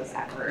take in those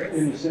efforts?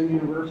 In the same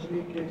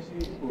university,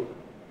 Casey?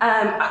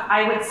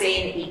 I would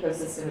say in the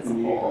ecosystem as a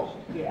whole.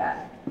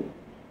 Yeah.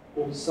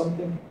 Well,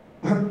 something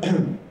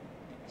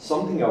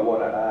I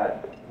want to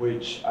add,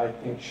 which I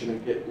think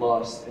shouldn't get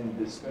lost in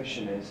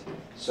discussion, is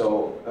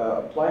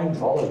applying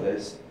to all of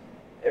this,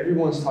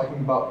 everyone's talking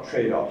about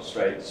trade-offs,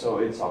 right? So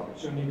it's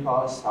opportunity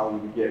costs, how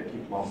we get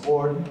people on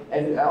board,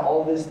 and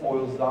all this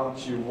boils down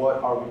to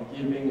what are we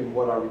giving and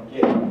what are we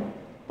getting.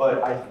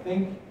 But I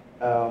think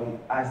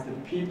as the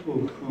people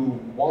who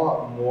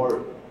want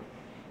more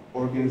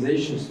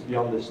organizations to be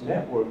on this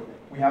network,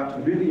 we have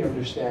to really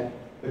understand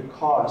the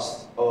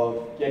cost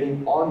of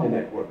getting on the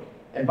network.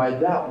 And by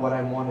that, what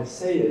I want to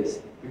say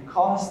is the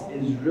cost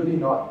is really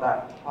not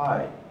that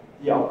high.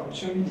 The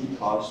opportunity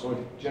cost or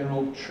the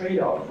general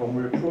trade-off when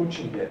we're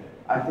approaching it,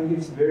 I think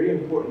it's very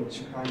important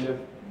to kind of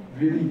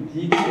really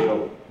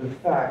detail the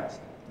fact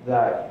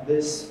that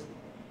this,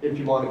 if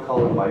you want to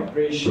call it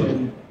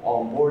migration,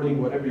 onboarding,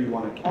 whatever you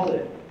want to call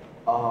it,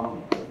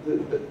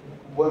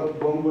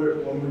 when we're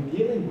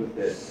dealing with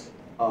this,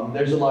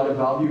 there's a lot of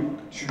value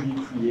to be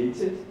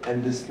created,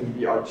 and this can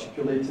be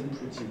articulated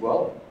pretty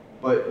well.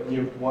 But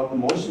one of the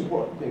most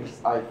important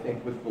things I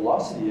think with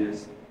velocity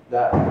is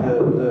that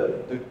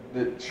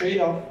the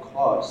trade-off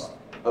cost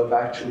of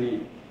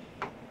actually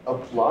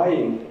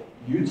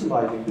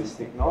utilizing this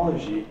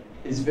technology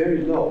is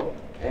very low.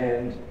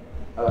 And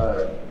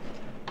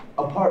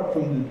apart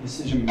from the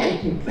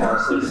decision-making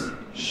process,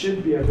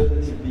 should be a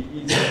relatively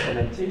easy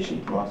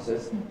implementation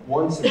process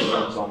once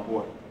everyone's on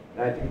board.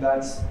 And I think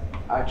that's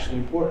actually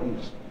important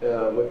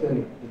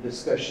within the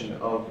discussion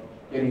of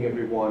getting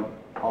everyone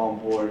on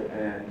board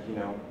and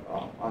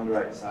on the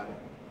right side.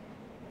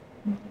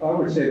 I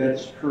would say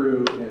that's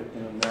true in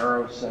a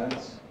narrow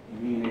sense,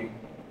 meaning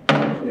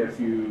if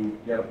you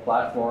get a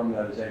platform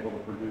that is able to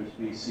produce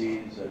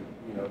VCs and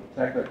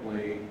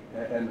technically,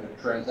 and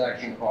the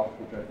transaction cost,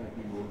 which I think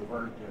you were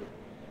referring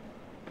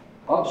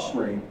to,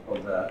 upstream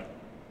of that,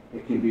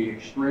 it can be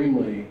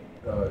extremely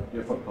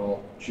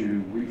difficult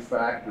to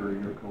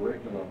refactor your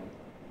curriculum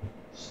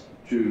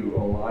to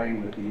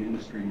align with the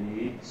industry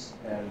needs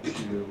and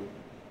to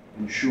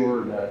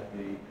ensure that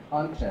the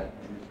content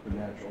of these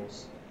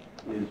credentials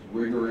is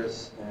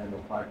rigorous and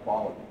of high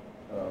quality.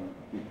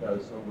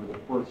 Because over the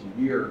course of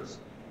years,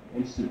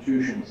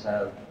 institutions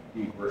have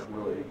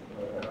really,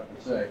 I have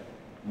to say,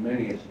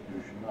 many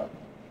institutions, not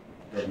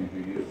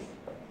WGU,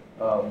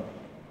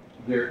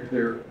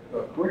 their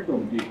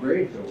curriculum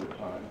degrades over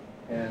time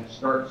and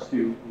starts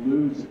to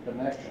lose a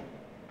connection.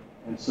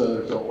 And so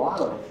there's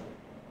a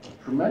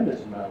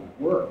tremendous amount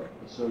of work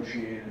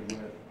associated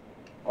with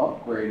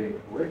upgrading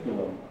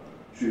curriculum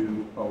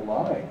to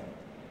align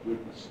with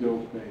the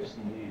skills-based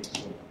needs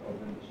of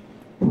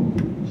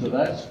industry. So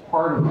that's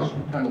part of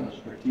kind of the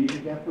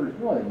strategic effort. It's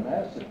really a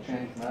massive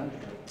change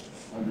management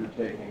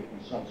undertaking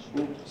in some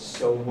schools.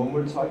 So when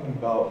we're talking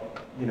about,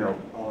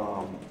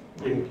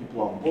 getting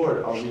people on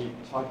board, are we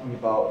talking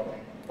about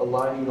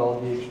aligning all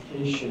the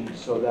education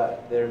so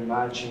that they're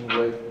matching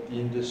with the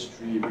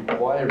industry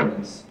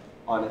requirements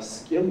on a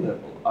skill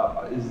level?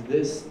 Is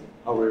this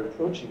how we're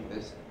approaching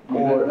this?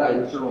 Or that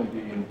would certainly be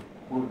an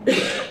important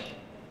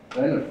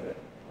benefit,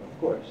 of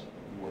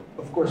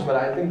course. But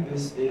I think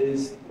this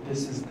is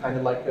kind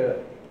of like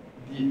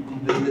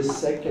the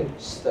second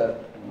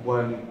step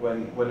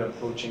when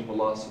approaching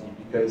velocity,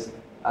 because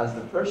as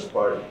the first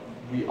part,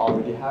 we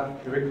already have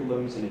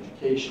curriculums and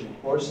education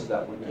courses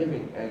that we're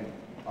giving and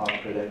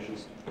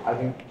credentials. I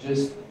think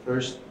just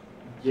first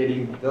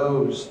getting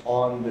those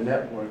on the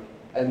network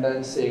and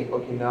then saying,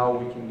 okay, now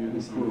we can do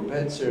this even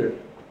better,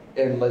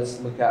 and let's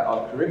look at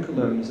our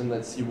curriculums and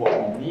let's see what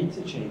we need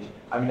to change.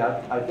 I mean,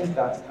 I think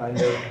that's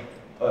kind of,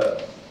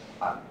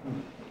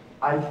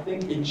 I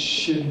think it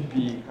should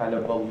be kind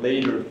of a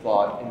later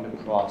thought in the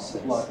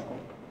process.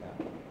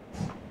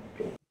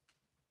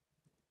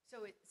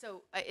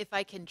 So if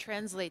I can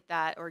translate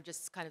that or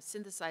just kind of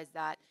synthesize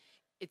that,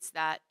 it's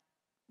that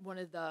one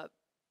of the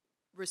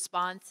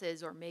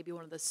responses or maybe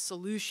one of the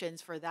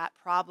solutions for that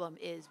problem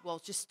is, well,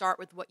 just start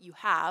with what you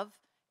have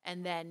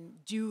and then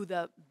do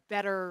the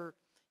better,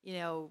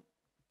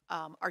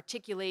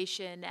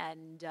 articulation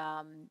and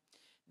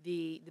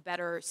the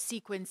better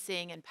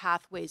sequencing and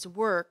pathways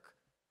work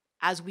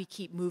as we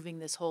keep moving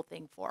this whole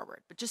thing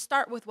forward. But just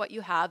start with what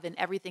you have and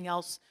everything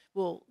else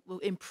will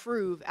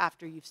improve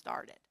after you've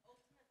started.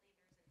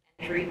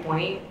 entry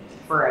point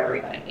for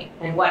everybody.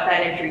 And what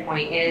that entry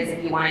point is,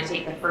 if you want to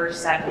take the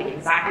first step to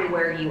exactly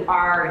where you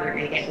are and you're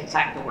going to get the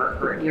tech to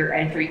work, or if your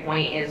entry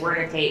point is we're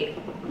going to take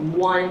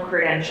one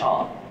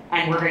credential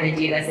and we're going to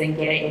do this and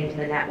get it into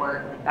the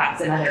network,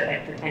 that's another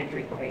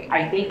entry point.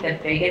 I think the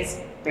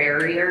biggest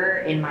barrier,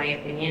 in my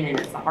opinion, and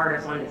it's the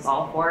hardest one to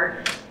solve for,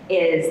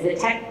 is the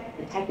tech.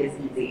 The tech is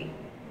easy.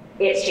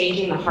 It's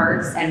changing the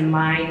hearts and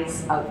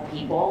minds of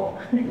people.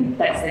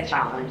 That's the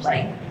challenge.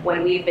 Like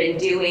when we've been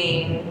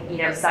doing,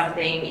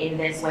 something in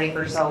this way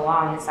for so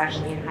long,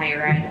 especially in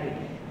higher ed,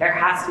 there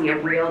has to be a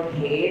real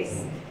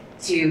case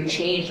to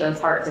change those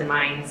hearts and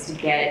minds to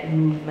get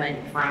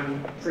movement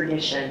from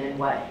tradition and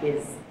what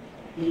is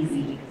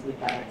easy because we've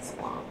done it so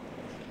long.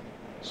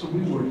 So we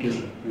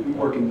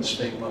work in the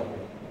state level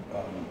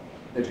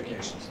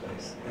education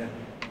space, and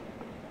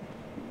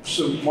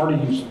so Marty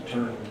used the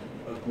term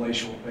a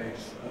glacial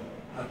pace.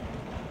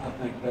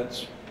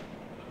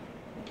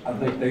 I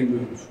think they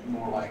move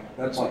more like,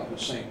 that's like the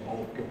same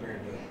boat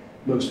compared to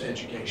most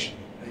education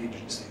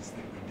agencies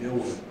that we deal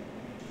with.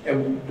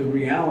 And the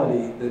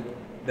reality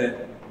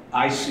that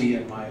I see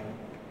in my,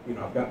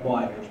 I've got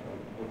blinders, but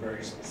we're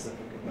very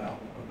specific about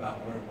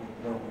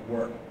where we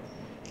work,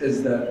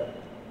 is that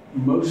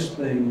most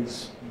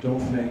things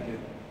don't make it.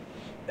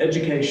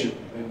 Education,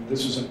 and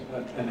this is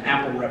an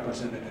Apple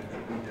representative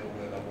that we deal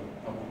with,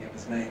 I won't give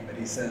his name, but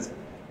he says,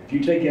 if you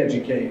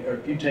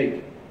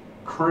take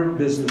current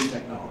business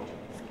technology,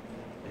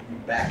 and you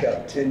back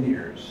up 10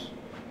 years,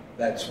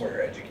 that's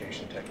where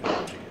education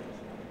technology is.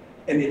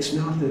 And it's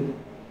not that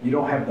you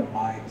don't have the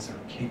minds that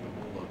are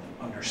capable of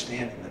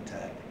understanding the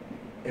tech.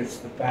 It's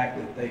the fact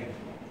that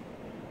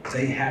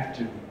they have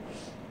to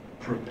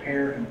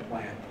prepare and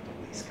plan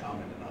for the least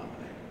common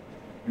denominator.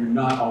 You're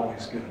not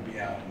always going to be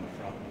out in the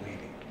front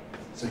leading.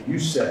 So you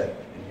said,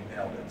 and you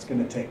nailed it, it's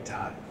going to take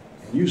time.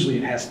 And usually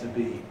it has to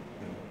be,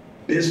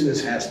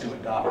 business has to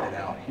adopt it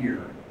out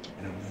here,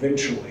 and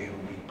eventually it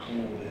will be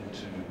pulled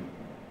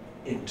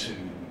into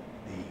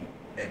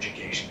the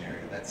education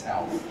area. That's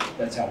how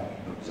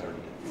we've observed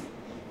it.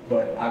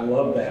 But I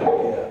love that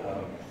idea of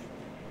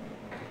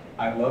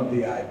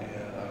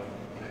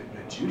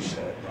that you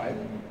said, right?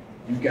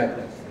 You've got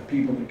the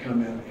people that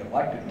come in, the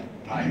elected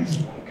types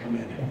want to come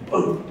in and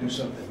boom, do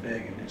something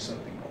big and do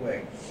something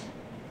quick,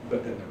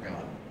 but then they're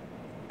gone.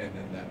 And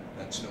then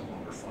that's no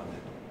longer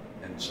funded.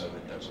 And so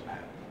it doesn't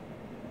happen.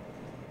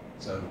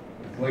 So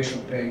the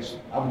glacial pace,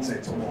 I would say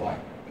it's more like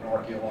an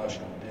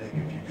archaeological dig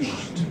if you go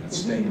to a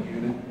state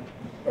unit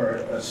or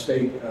a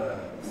state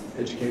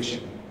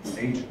education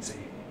agency.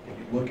 If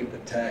you look at the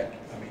tech,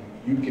 I mean,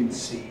 you can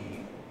see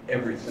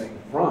everything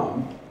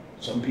from,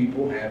 some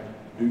people have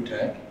new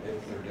tech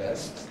at their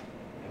desks,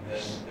 and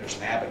then there's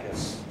an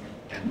abacus,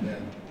 and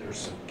then there's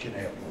some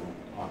cuneiform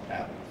on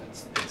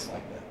tablets. It's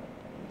like that.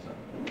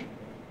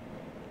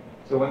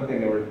 So one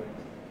thing that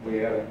we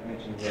haven't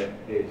mentioned yet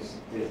is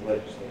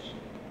legislation,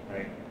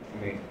 right?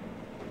 I mean,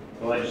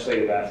 the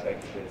legislative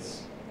aspect of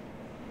this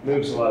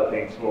moves a lot of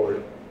things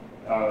forward.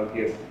 I'll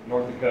give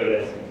North Dakota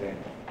as an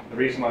example. The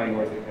reason why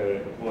North Dakota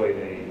deployed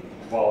a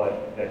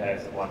wallet that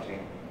has a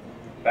blockchain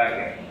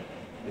backend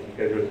is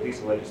because there was a piece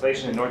of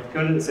legislation in North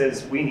Dakota that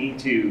says we need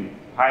to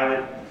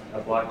pilot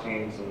a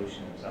blockchain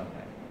solution of some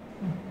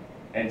kind.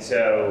 And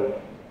so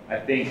I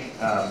think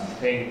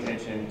paying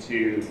attention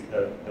to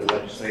the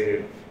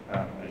legislative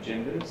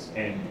agendas,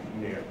 and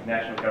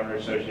National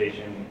Governors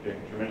Association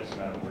doing a tremendous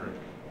amount of work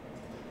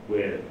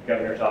with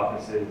governor's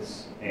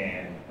offices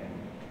and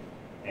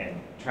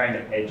trying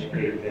to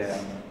educate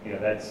them.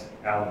 That's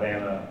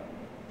Alabama,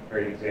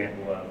 great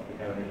example of the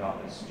governor's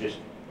office just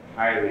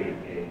highly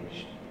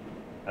engaged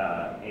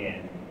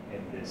in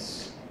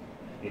this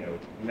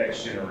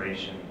next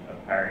generation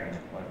of hiring and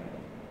employment.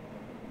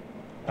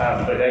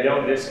 But I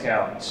don't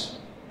discount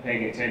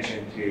paying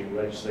attention to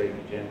legislative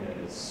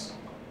agendas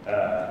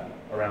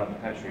around the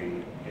country,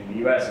 in the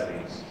U.S. at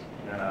least,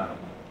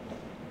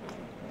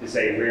 to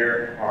say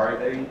where are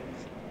they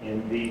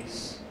in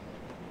these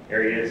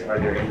areas? Are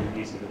there any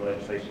pieces of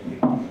legislation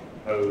being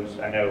proposed?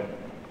 I know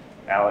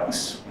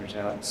Alex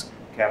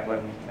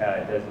Kaplan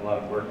does a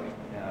lot of work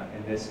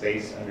in this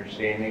space,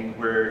 understanding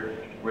where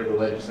the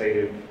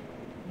legislative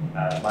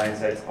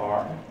mindsets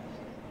are,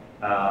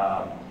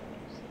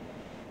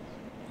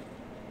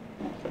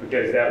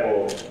 because that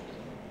will,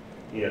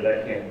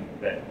 that can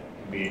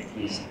be a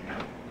key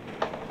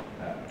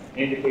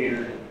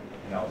indicator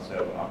and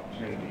also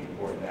opportunity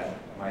for that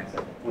mindset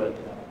to flip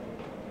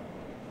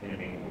in a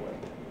meaningful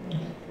way.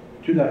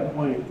 To that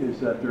point is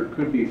that there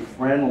could be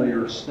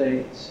friendlier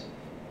states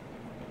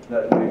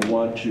that we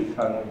want to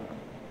kind of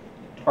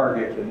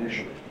target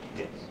initially.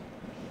 Yes.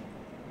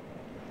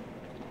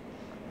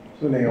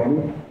 So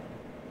Naomi,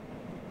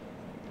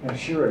 can I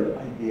share an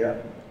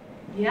idea?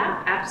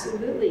 Yeah,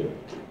 absolutely.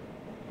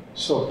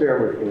 So bear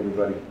with me,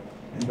 everybody,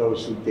 and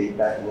those who date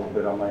back a little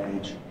bit on my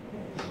age.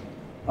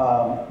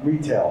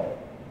 Retail,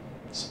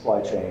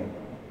 supply chain,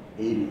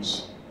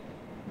 80s.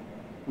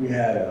 We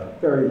had a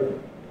very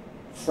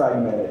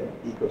fragmented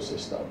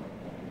ecosystem.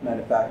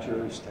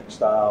 manufacturers,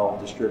 textile,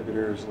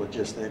 distributors,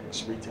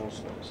 logistics, retail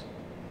stores.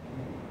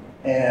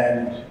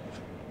 And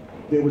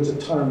there was a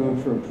ton of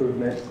room for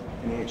improvement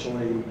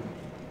financially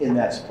in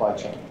that supply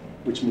chain,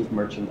 which moved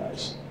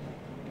merchandise.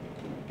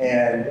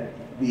 And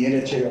the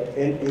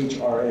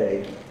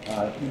NHRA,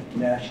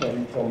 National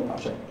Retail,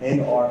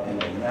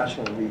 NRMA,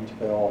 National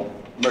Retail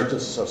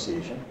Merchants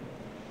Association,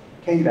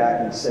 came back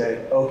and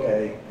said,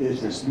 okay,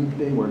 there's this new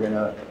thing we're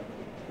gonna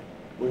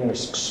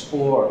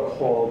explore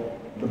called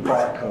the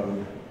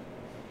barcode.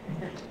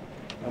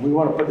 And we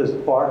want to put this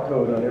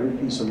barcode on every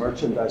piece of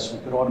merchandise so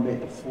we can automate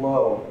the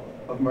flow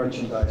of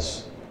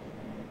merchandise.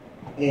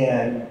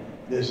 And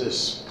there's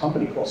this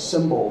company called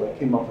Symbol that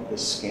came up with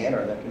this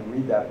scanner that can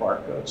read that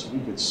barcode, so we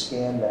could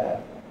scan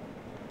that.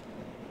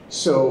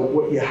 So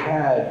what you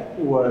had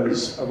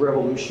was a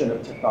revolution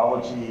of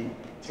technology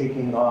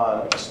taking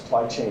on a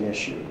supply chain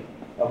issue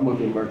of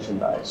moving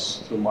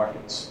merchandise through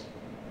markets.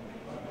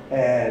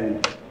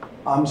 And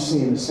I'm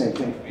seeing the same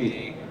thing for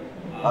people.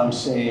 I'm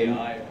seeing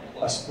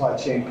a supply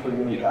chain for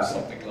human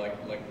capital.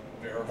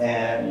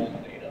 And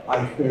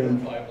I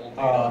think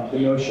the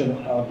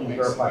notion of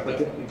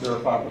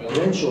verifiable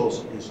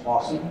credentials is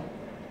awesome,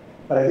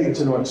 but I think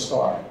it's a North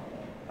Star.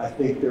 I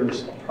think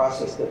there's a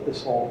process that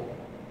this whole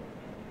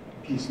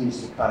piece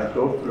needs to kind of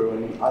go through,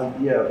 and the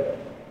idea,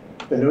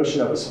 the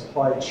notion of a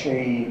supply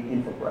chain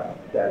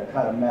infographic that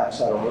kind of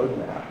maps out a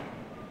roadmap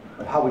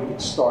of how we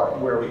could start,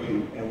 where we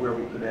could, and where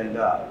we could end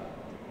up.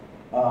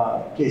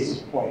 Case's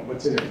point,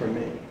 what's in it for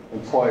me?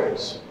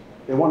 Employers,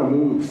 they want to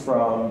move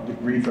from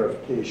degree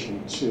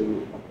verification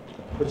to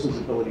a person's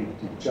ability to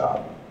do the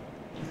job.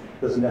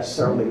 Doesn't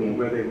necessarily mean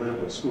where they live,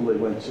 what school they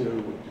went to,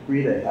 what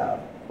degree they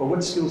have, but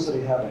what skills do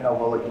they have and how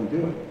well they can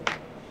do it.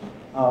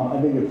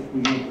 I think if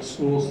we need the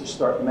schools to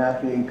start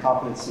mapping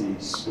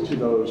competencies to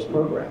those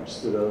programs,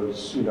 to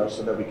those, so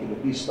that we can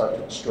at least start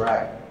to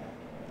extract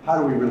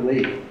how do we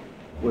relate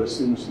what a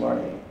student's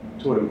learning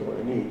to what an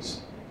employer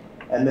needs.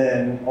 And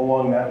then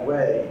along that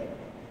way,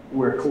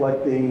 we're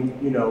collecting,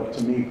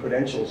 to me,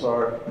 credentials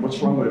are, what's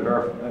wrong with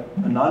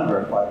a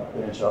non-verifiable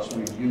credential? That's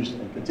what we've used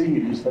and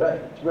continue to use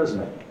today. It's a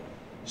resume.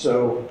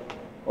 So,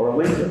 or a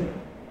LinkedIn.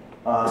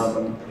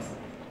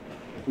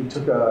 If we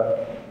took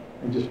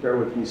and just bear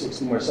with me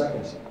 60 more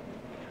seconds.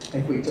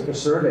 If we took a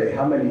survey,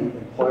 how many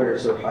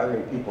employers are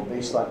hiring people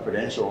based on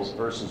credentials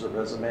versus a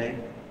resume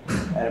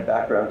and a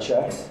background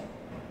check?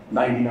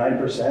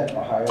 99%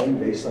 are hiring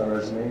based on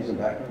resumes and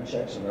background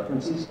checks and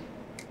references.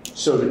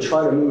 So to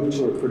try to move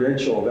to a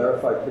credential,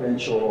 verified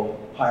credential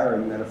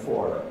hiring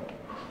metaphor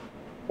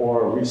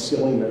or a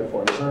reskilling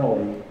metaphor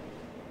internally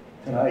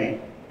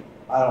tonight,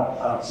 I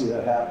don't see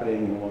that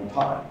happening in a long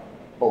time.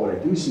 But what I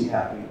do see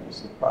happening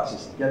is the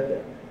process to get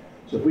there.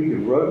 So if we could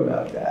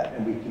roadmap that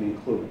and we can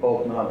include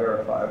both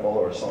non-verifiable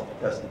or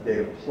self-attested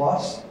data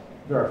plus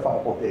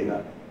verifiable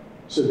data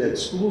so that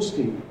schools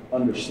can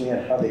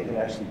understand how they can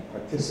actually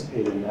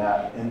participate in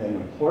that and then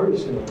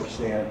employers can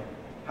understand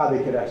how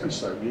they could actually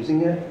start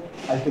using it,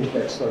 I think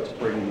that starts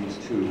bringing these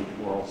two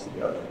worlds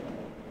together.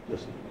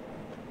 Just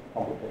a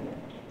humble opinion.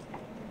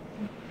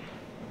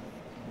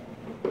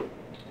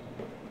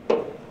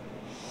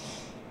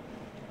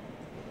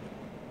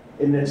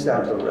 And it's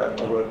down to a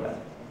roadmap.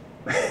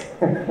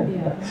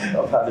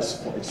 Of how this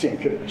supply chain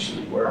could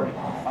actually work.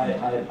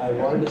 I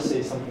wanted to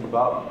say something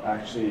about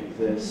actually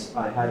this.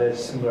 I had a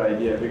similar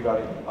idea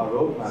regarding a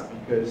roadmap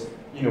because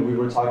we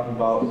were talking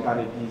about kind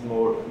of these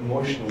more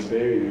emotional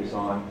barriers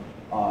on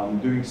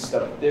doing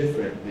stuff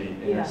differently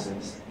in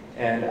essence.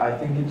 And I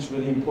think it's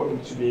really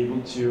important to be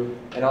able to,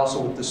 and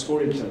also with the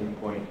storytelling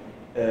point,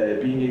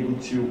 being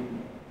able to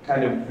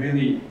kind of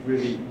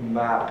really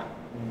map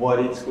what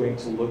it's going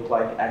to look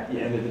like at the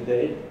end of the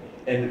day.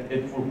 And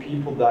if for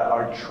people that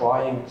are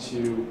trying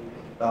to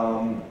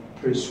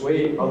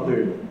persuade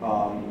other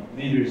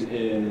leaders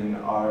in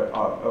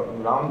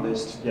around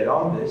this to get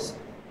on this,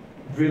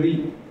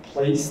 really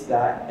place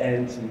that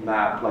end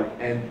map, like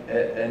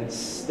end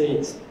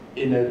states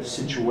in a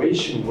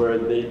situation where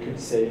they could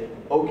say,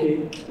 okay,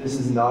 this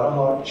is not a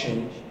lot of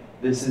change.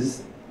 This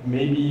is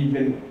maybe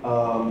even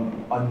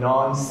a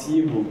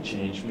non-seeable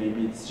change.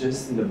 Maybe it's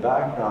just in the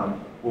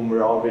background when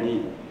we're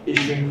already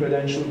issuing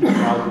credentials,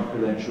 now the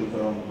credentials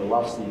are on the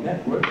velocity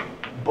network,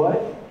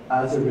 but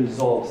as a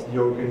result, the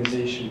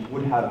organization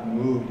would have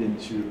moved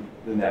into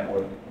the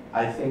network.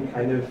 I think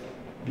kind of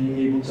being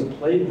able to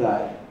play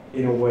that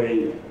in a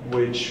way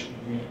which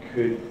we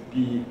could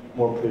be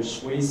more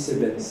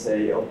persuasive and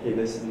say, okay,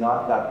 this is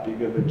not that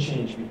big of a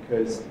change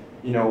because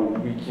we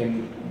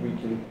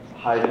can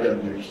hide it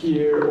under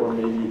here, or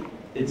maybe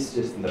it's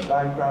just in the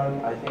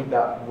background. I think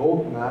that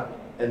roadmap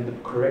and the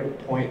correct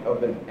point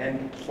of an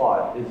end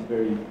plot is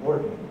very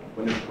important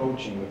when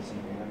approaching with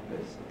something like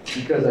this.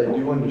 Because I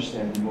do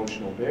understand the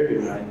emotional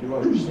barrier, and I do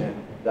understand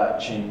that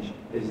change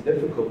is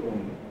difficult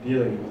when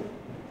dealing with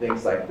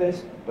things like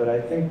this, but I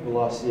think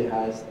velocity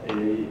has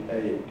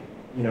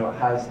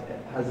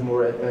has a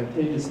more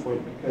advantageous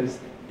point because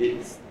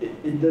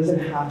it doesn't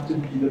have to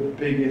be the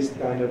biggest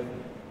kind of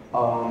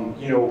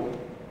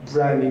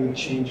branding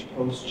change,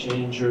 post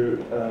change, or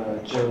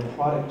general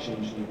product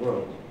change in the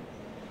world.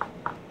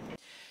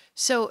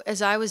 So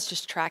as I was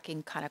just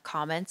tracking kind of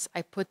comments,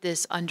 I put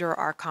this under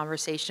our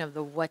conversation of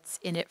the what's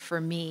in it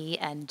for me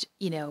and,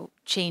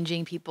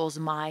 changing people's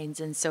minds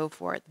and so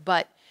forth.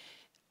 But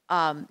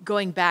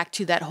going back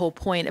to that whole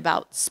point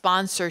about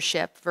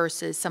sponsorship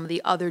versus some of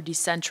the other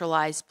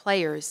decentralized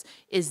players,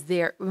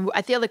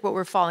 I feel like what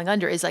we're falling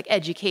under is like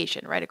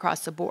education right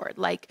across the board.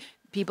 Like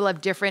people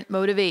have different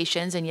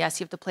motivations, and yes,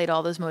 you have to play to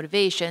all those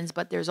motivations,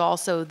 but there's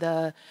also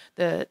the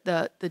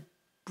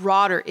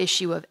broader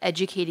issue of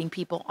educating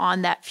people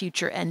on that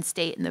future end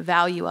state and the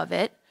value of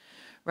it,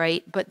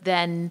 right? But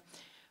then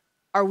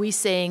are we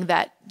saying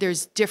that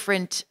there's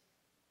different,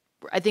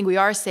 I think we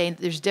are saying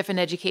that there's different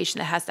education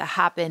that has to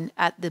happen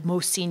at the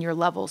most senior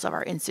levels of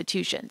our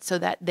institution so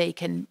that they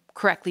can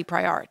correctly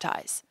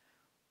prioritize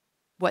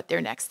what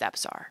their next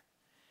steps are.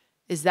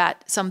 Is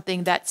that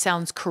something that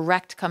sounds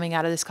correct coming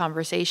out of this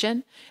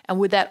conversation? And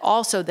would that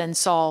also then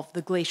solve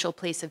the glacial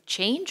pace of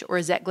change, or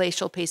is that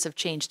glacial pace of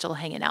change still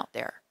hanging out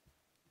there?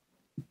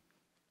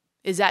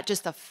 Is that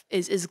just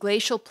is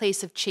glacial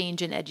pace of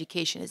change in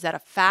education, is that a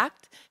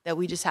fact that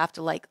we just have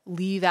to like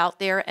leave out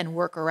there and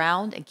work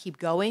around and keep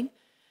going?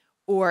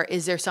 Or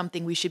is there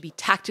something we should be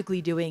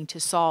tactically doing to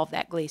solve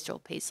that glacial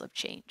pace of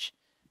change?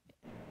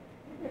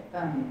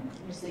 I'm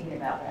just thinking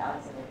about what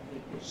Alex said, if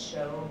we could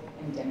show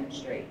and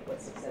demonstrate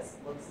what success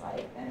looks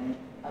like, then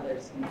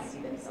others can see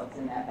themselves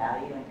in that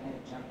value and kind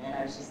of jump in.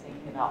 I was just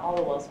thinking about all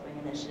the Wellspring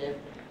Initiative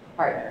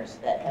partners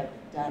that have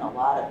done a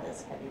lot of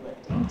this heavy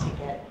lifting to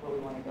get where we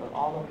want to go,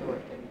 all of the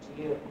work that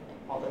we do, and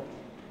all the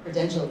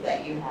credentials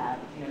that you have.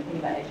 Think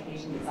about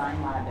Education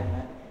Design Lab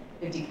and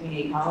the 50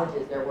 community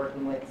colleges they're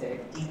working with to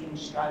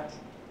deconstruct,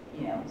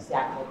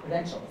 stackable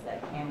credentials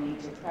that can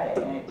lead to credit,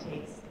 and it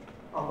takes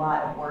a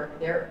lot of work.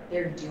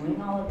 They're doing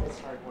all of this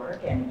hard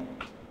work, and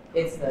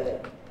it's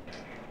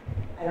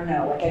I don't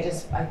know,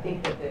 I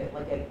think that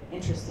an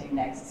interesting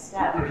next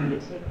step would be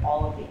to take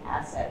all of the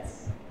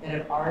assets that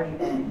have already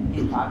been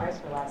in progress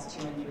for the last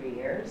 2 and 3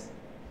 years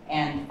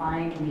and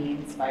find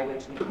means by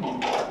which we can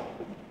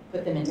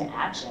put them into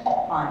action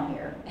on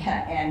here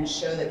and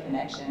show the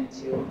connection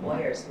to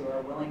employers who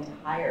are willing to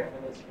hire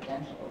for those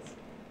credentials.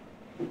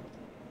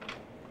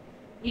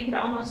 You could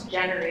almost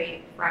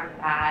generate from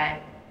that,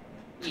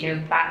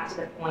 back to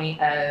the point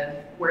of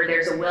where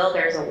there's a will,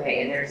 there's a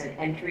way, and there's an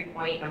entry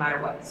point no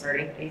matter what the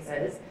starting place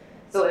is.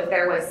 So if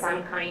there was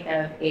some kind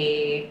of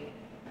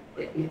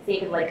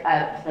think of like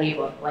a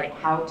playbook, like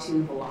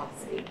how-to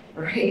velocity,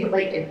 right?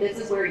 Like if this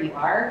is where you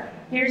are,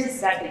 here's a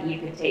step that you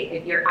could take.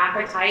 If your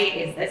appetite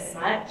is this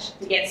much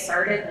to get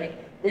started,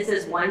 like this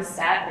is one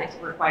step that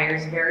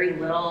requires very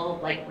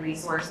little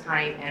resource,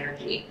 time,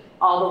 energy,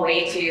 all the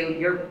way to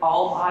you're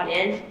all bought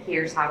in,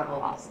 here's how to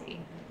velocity.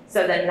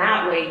 So then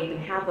that way you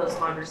can have those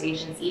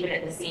conversations even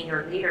at the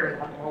senior leader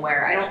level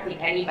where I don't think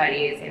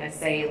anybody is going to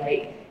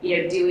say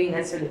doing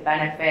this for the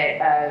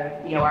benefit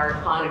of, our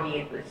economy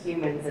and for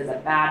humans is a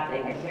bad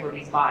thing. I think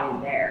everybody's bought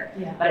in there.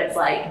 Yeah. But it's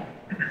like,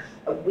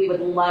 we would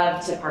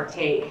love to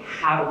partake.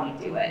 How do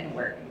we do it and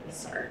where can we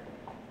start?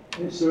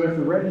 So if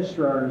the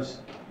registrars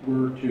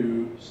were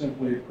to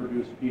simply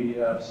produce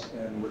PDFs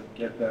and would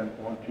get them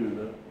onto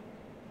the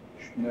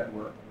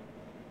network,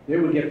 they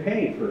would get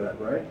paid for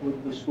that, right?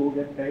 Would the school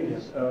get paid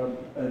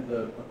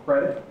the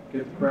credit,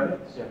 get the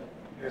credits? Yeah.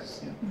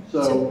 Yes.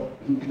 So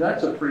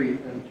that's a pretty,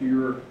 and to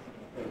your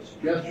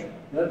suggestion,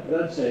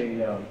 that's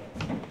a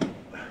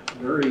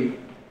very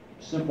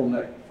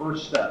simple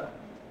first step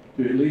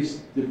to at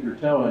least dip your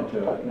toe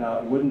into it. Now,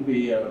 it wouldn't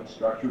be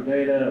structured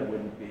data, it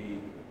wouldn't be,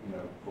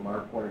 from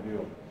our point of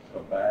view, a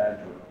badge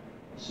or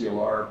a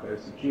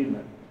CLR-based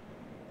achievement,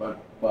 but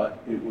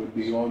it would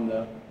be on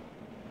the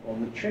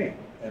chain.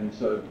 And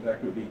so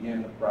that could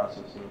begin the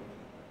process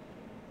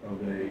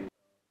of a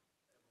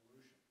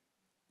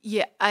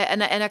yeah,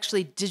 and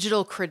actually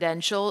digital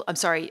credential,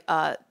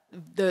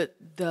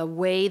 the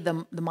way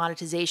the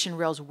monetization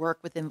rails work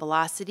within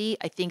Velocity,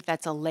 I think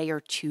that's a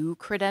layer 2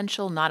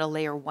 credential, not a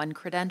layer 1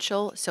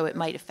 credential, so it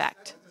might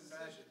affect.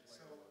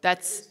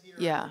 That's,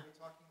 yeah.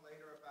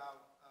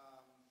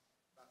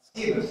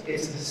 Schemas.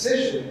 It's a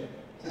decision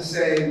to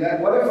say that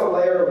what if a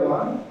layer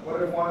 1,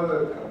 what if one of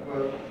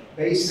the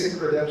basic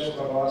credentials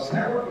of Velocity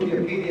Network would be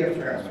a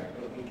PDF transfer?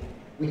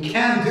 We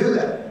can do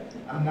that.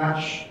 I'm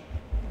not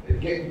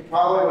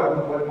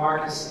probably what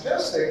Mark is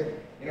suggesting,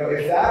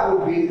 if that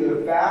would be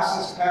the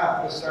fastest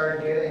path to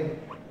start getting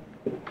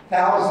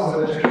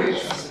thousands of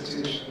education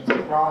institutions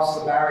across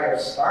the barrier of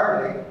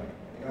starting,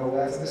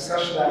 that's a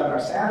discussion that in our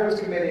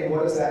standards committee, and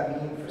what does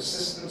that mean for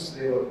systems to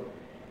be able to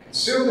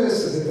consume this?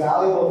 Is it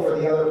valuable for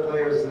the other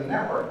players in the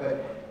network?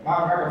 But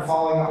Mark, I'm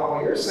following up on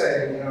what you're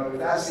saying,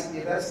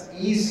 if that's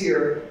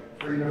easier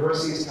for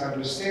universities to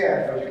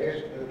understand, for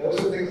education, those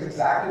are things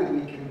exactly that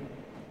we can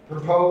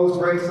propose,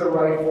 bring to the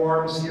right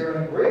forums here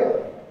and agree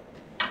on.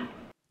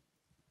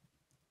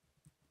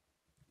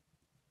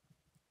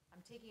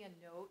 I'm taking a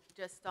note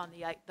just on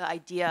the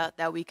idea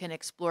that we can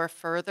explore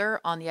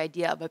further on the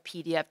idea of a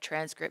PDF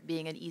transcript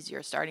being an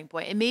easier starting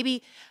point. And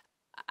maybe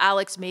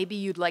Alex, maybe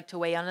you'd like to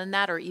weigh in on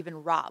that, or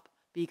even Rob,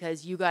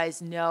 because you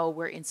guys know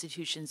where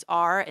institutions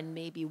are and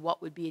maybe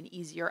what would be an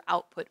easier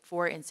output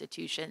for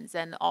institutions.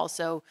 And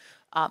also,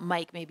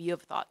 Mike, maybe you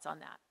have thoughts on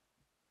that.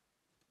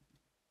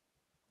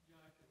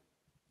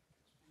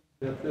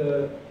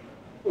 That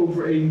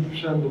over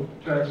 80% of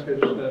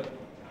transcripts that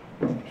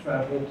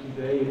travel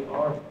today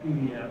are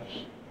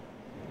PDFs.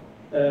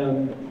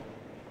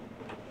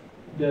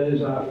 That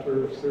is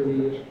after 30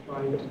 years of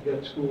trying to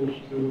get schools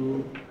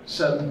to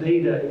send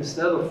data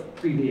instead of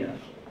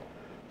PDFs.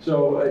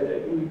 So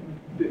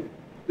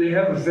they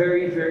have a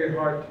very, very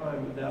hard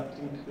time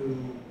adapting to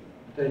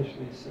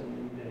potentially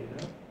sending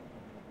data.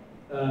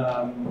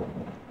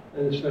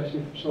 And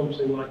especially for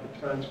something like a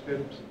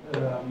transcript,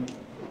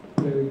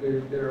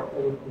 there are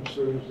other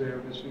concerns there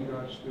with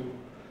regards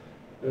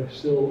to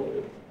still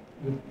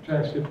the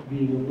transcript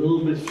being a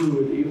little bit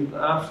fluid. Even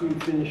after you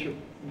finish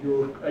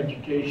your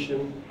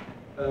education,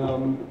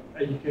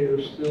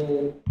 educators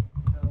still,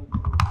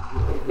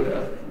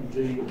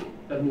 the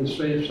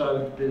administrative side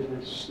of the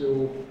business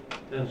still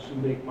tends to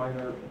make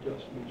minor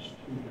adjustments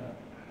to that.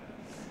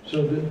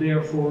 So that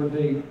therefore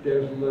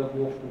there's a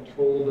level of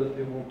control that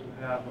they want to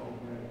have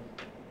over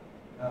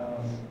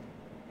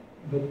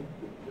it.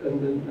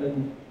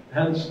 And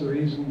hence the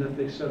reason that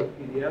they set up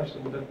PDFs,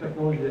 and the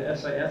technology, the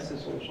SIS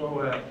is also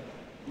a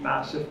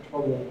massive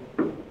trouble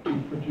to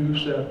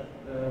produce that.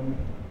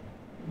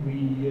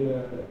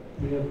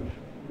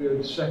 We're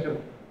the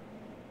second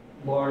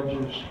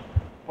largest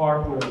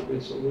partner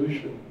with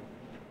Solution,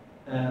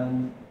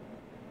 and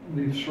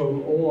we've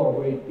thrown all our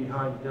weight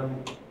behind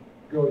them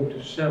going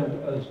to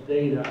send us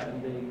data,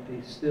 and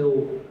they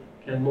still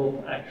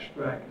cannot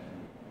extract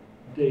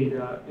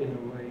data in a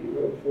way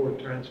for a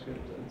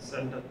transcript and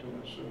send that to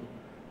us, so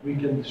we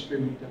can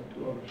distribute them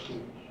to other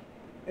schools.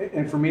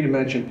 And for me to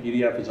mention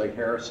PDF is like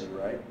heresy,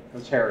 right?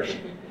 It's heresy.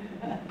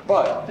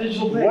 But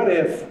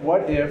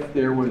what if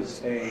there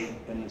was an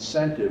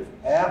incentive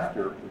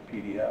after the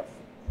PDF?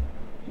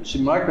 You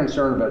see, my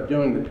concern about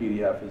doing the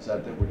PDF is that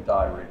it would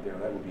die right there.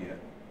 That would be it.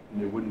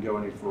 And it wouldn't go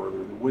any further.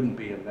 There wouldn't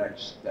be a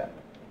next step,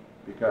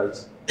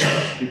 because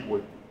people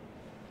would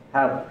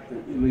have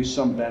at least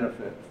some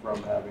benefit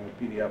from having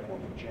a PDF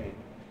on the chain.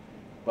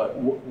 But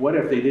what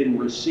if they didn't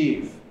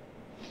receive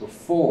the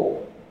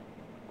full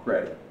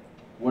credit?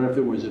 What if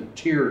it was a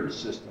tiered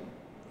system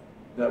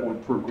that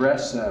would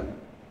progress them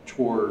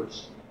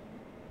towards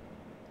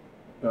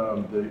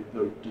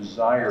the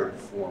desired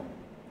form?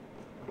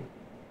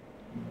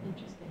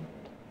 Interesting.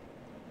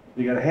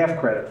 You get a half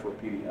credit for a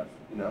PDF,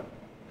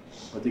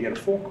 but they get a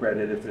full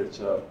credit if it's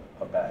a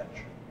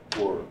badge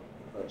or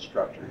a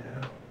structure.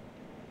 Yeah.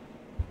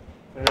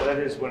 Well, that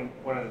is one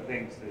of the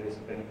things that is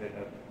a benefit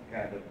of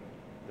kind of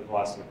the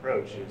velocity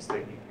approach, is that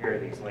you pair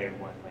these layer 1,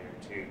 layer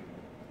 2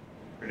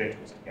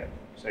 credentials together.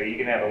 So you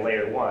can have a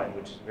layer 1,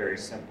 which is very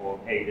simple.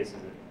 Hey, this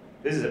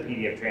is a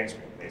PDF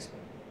transcript basically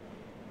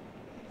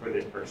for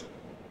this person,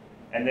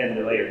 and then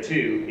the layer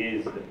 2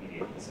 is the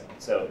PDF itself.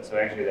 So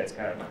actually that's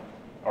kind of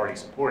already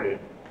supported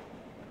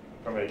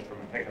from a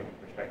technical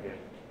perspective.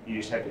 You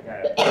just have to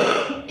kind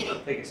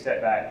of take a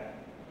step back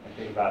and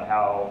think about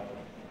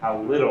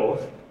how little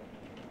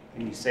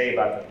can you say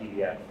about the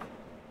PDF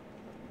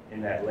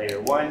in that layer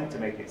 1 to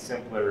make it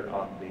simpler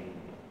on the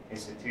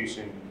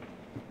institution,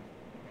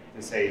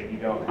 to say you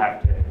don't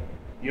have to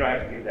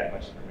give that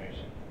much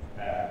information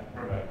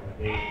from a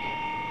data,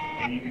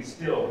 and you can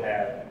still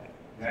have,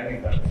 and I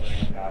think that's the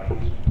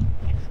value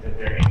that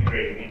they're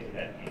integrating into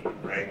that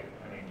PDF, right?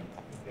 I mean,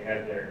 they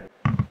have their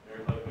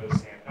logo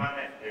stamped on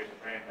it. There's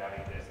a brand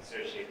value that's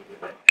associated with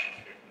that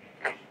transcript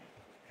communication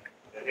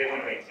that they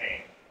want to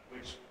maintain,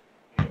 which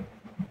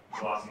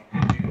Velocity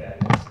could do that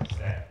in the sense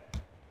that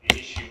the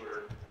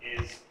issuer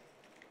is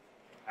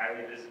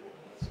highly visible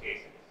in most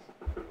cases.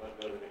 The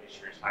logo of the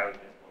issuer is highly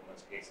visible in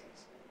most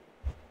cases.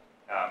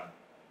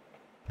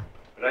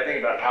 But I think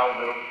about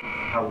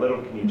how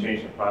little can you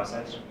change the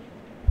process,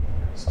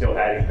 still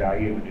adding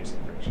value and reducing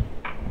friction.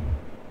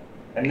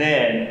 And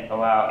then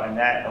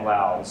that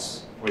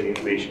allows for the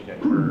innovation to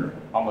occur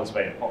almost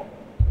by default.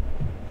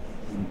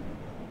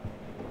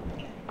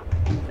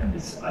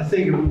 I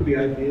think it would be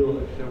ideal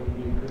if there would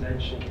be a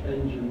credential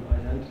engine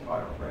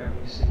identifier for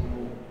every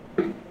single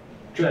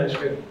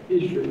transcript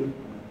issue,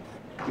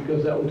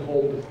 because that would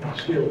hold the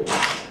skill.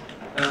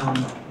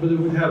 But it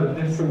would have a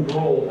different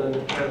role than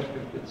the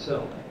transcript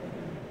itself.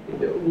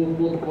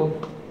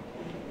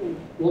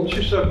 Once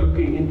you start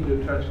looking into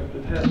the transcript,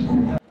 it has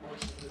more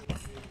specific.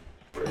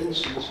 For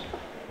instance,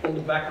 on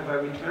the back of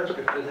every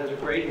transcript, it has a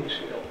grading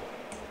scale.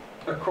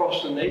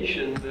 Across the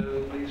nation, there are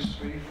at least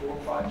 3, 4,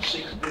 5,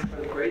 6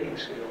 different grading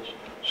scales.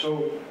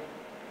 So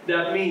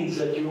that means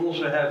that you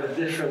also have a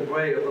different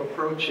way of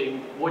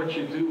approaching what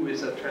you do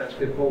with that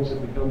transcript once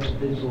it becomes a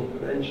digital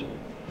credential.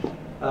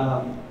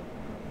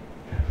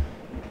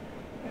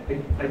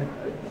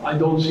 I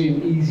don't see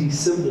an easy,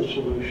 simple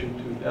solution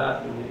to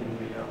that in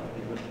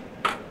reality.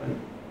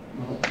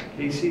 But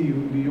Casey,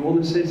 do you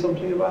want to say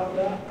something about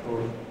that,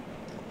 or?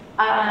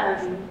 I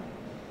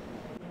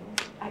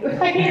don't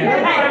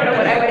know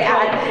what I would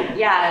add.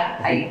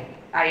 Yeah,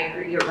 I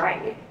agree, you're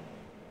right.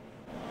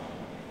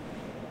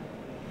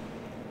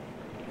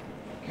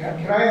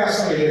 Can I ask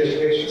somebody in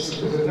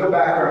education, there's no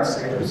background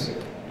screeners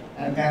here,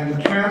 and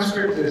the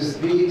transcript is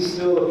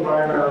still the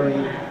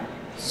primary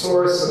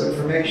source of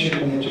information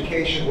in the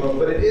education world,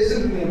 but it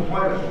isn't in the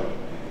employment world.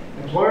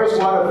 Employers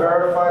want to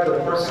verify the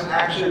person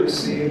actually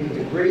received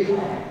the degree,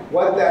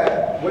 what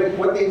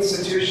the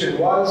institution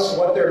was,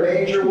 what their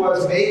major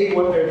was, maybe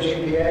what their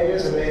GPA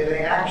is, and they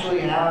actually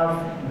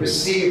have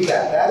received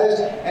that. That is,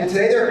 and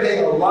today they're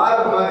paying a lot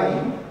of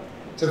money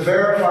to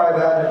verify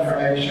that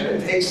information.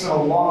 It takes them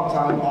a long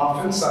time,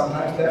 often,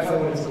 sometimes,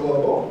 definitely when it's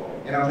global.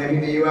 You know, maybe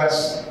in the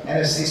US,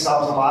 NSC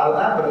solves a lot of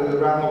that, but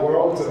around the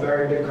world, it's a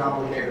very big,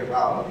 complicated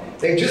problem.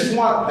 They just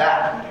want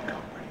that,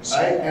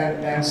 right?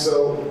 And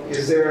so,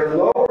 is there a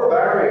lower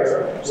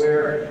barrier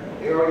where,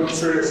 you know,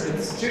 for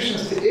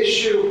institutions to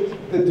issue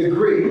the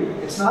degree?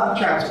 It's not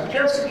the transcript. The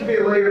transcript can be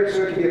a layer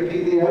 2, it can be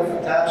a PDF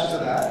attached to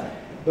that.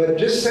 But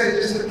just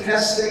the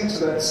testing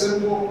to that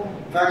simple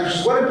fact, which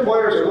is what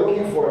employers are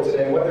looking for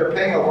today, what they're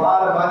paying a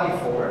lot of money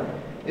for,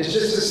 is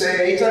just to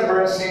say, Eitan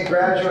Bernstein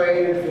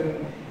graduated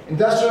in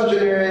industrial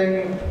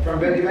engineering from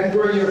Ben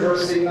Gurion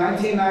University,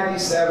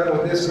 1997,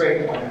 with this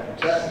grade point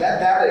average. That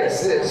data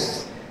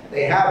exists.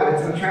 They have it.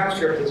 It's in the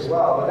transcript as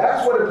well. But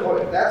that's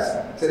what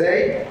that's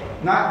today.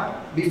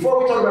 Not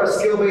before we talk about a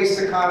skill-based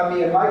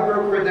economy and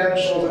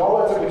micro-credentials and all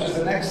that stuff, which is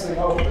the next thing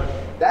over.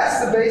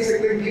 That's the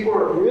basic thing people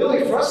are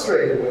really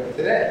frustrated with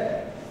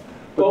today.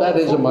 But that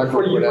is a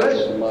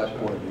micro-credential from my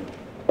point of view.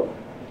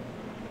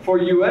 For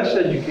US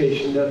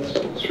education, that's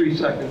 3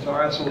 seconds.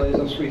 Our SLAs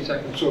are 3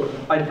 seconds. So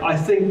I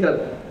think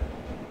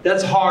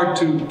that's hard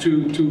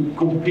to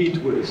compete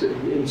with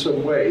in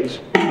some ways.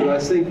 But I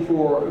think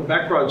for a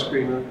background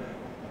screener,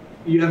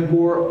 you have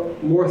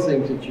more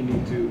things that you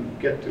need to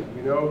get to,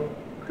 you know,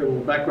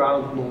 criminal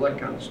background and all that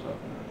kind of stuff,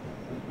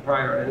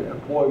 prior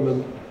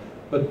employment.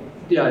 But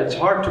yeah, it's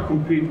hard to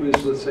compete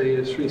with, let's say,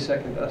 a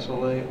 3-second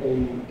SLA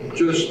on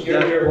just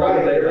that. You're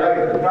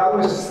right. The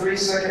problem is a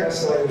 3-second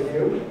SLA with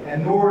you,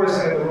 and nor is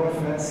it in the room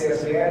from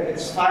NCSBN.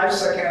 It's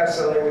 5-second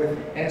SLA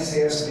with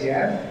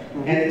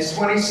NCSBN, and it's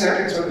 20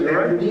 seconds with you.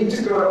 You need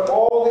to go to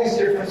all these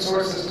different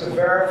sources to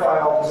verify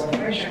all this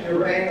information.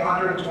 You're paying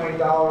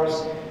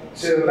 $120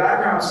 to a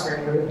background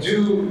screener to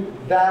do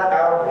that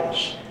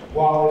outreach.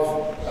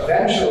 While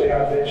eventually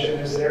our vision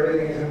is that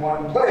everything is in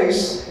one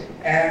place,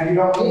 and you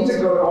don't need to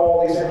go to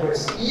all these different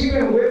places.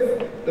 Even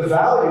with the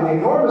value, the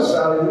enormous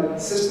value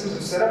that systems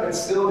have set up,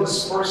 it's still a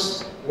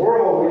dispersed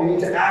world where you need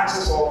to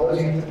access all those.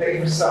 You need to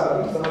pay for some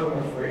of them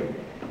are free.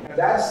 And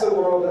that's the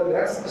world,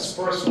 that's the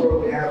dispersed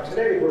world we have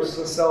today versus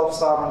the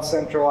self-sovereign,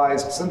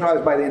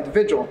 centralized by the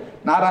individual,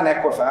 not on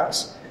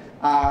Equifax,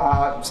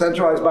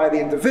 centralized by the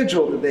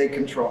individual that they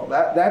control.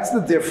 That's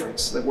the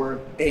difference that we're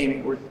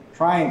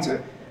trying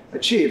to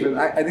achieve. And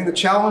I think the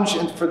challenge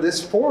for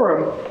this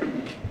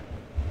forum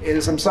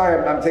is, I'm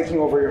sorry, I'm taking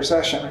over your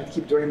session. I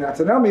keep doing that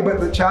to NAOMI,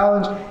 but the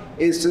challenge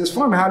is to this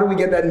forum, how do we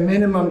get that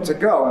minimum to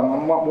go?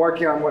 And I'm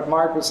working on what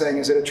Mark was saying.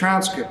 Is it a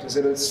transcript? Is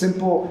it a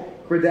simple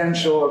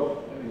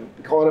credential,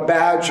 call it a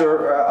badge,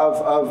 or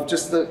of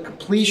just the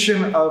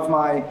completion of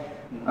my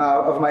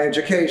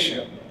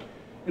education?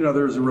 You know,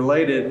 there's a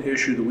related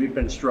issue that we've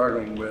been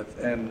struggling with,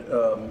 and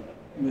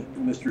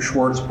Mr.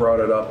 Schwartz brought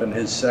it up in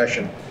his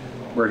session,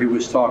 where he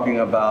was talking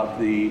about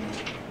the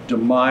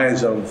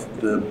demise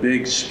of the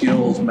big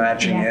skills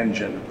matching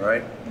engine,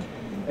 right?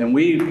 And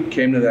we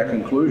came to that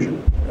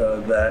conclusion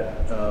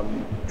that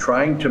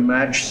trying to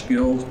match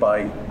skills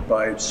by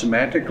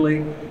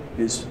semantically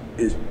is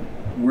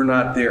we're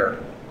not there.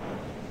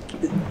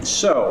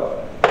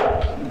 So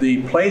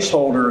the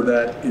placeholder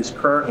that is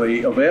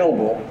currently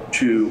available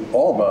to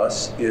all of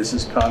us is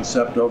this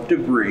concept of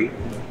degree,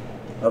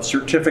 of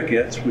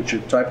certificates, which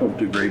is a type of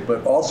degree,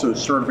 but also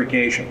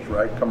certifications,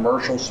 right?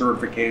 Commercial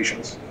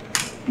certifications,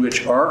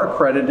 which are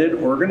accredited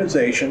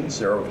organizations.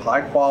 They're of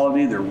high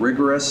quality, they're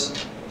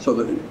rigorous, so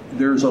that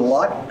there's a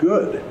lot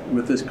good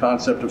with this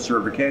concept of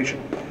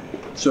certification.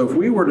 So if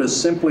we were to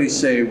simply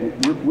say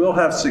we'll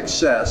have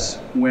success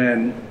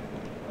when,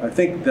 I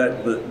think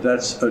that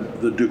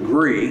the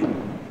degree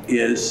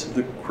is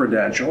the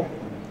credential,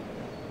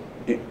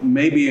 it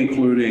may be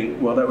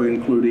including, well, that would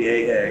include the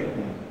AA,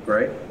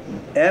 right?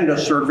 And a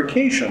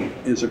certification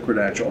is a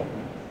credential.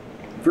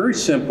 Very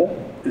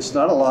simple. It's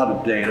not a lot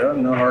of data,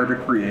 not hard to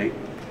create,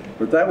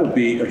 but that would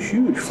be a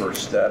huge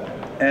first step,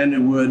 and it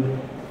would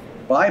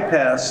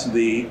bypass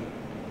the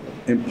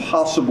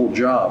impossible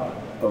job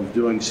of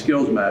doing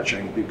skills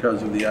matching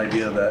because of the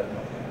idea that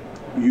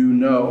you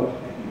know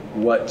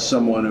what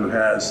someone who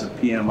has a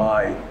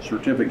PMI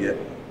certificate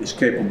is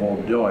capable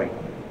of doing,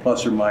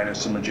 plus or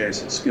minus some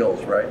adjacent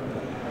skills, right?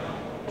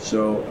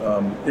 So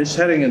it's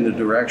heading in the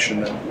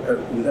direction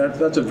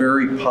that's a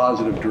very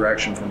positive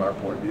direction from our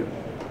point of view.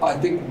 I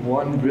think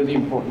one really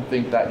important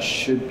thing that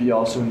should be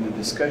also in the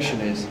discussion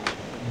is,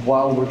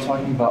 while we're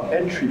talking about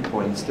entry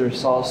points,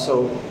 there's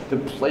also the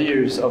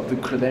players of the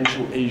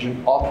credential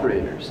agent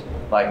operators,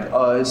 like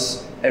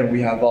us, and we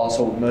have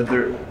also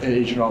other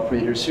agent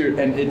operators here,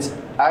 and it's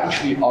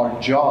actually our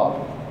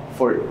job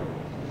for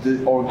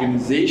the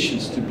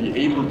organizations to be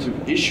able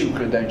to issue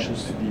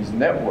credentials to these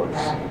networks.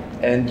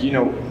 And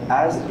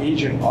as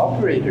agent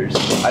operators,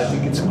 I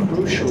think it's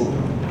crucial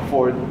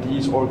for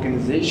these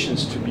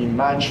organizations to be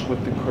matched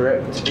with the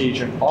correct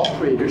agent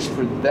operators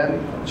for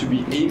them to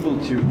be able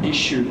to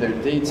issue their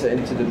data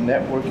into the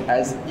network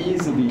as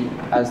easily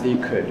as they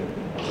could.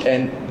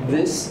 And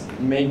this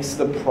makes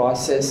the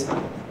process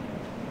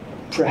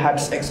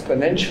perhaps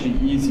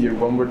exponentially easier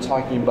when we're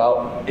talking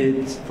about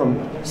it from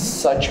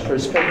such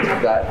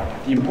perspective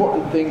that the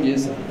important thing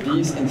is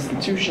these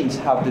institutions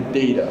have the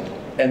data.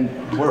 And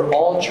we're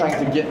all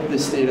trying to get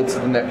this data to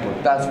the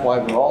network. That's why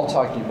we're all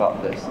talking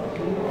about this.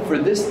 For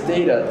this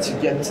data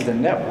to get to the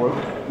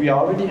network, we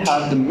already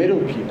have the middle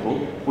people,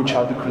 which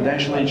are the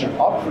credential agent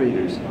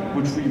operators,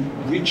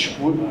 which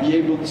would be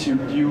able to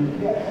do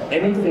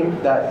anything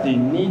that they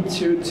need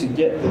to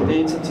get the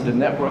data to the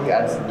network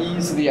as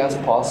easily as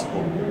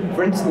possible.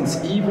 For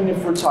instance, even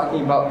if we're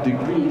talking about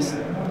degrees,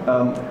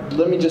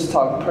 let me just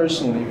talk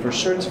personally for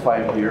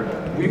Certified here,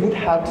 we would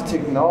have the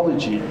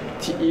technology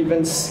to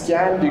even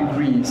scan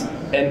degrees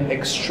and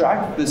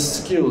extract the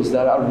skills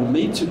that are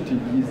related to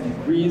these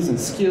degrees and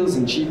skills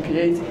and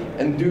GPAs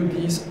and do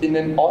these in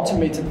an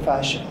automated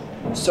fashion.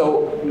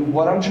 So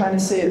what I'm trying to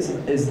say is,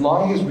 as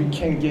long as we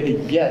can get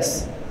a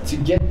yes to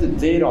get the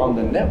data on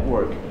the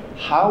network,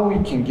 how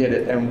we can get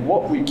it and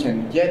what we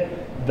can get,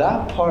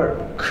 that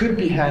part could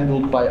be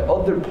handled by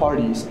other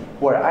parties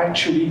who are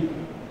actually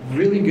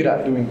really good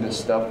at doing this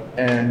stuff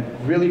and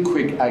really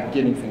quick at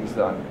getting things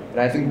done. And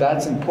I think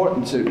that's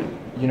important to,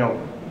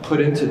 put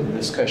into the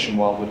discussion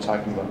while we're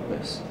talking about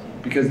this,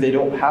 because they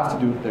don't have to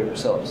do it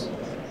themselves.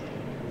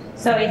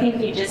 So I think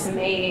you just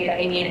made,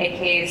 a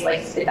case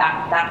like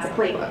that's a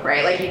playbook,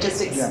 right? Like you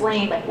just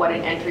explained like what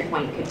an entry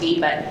point could be,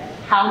 but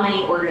how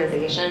many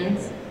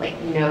organizations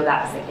know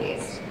that's the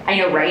case? I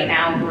know right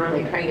now we're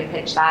like trying to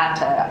pitch that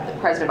to the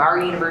president of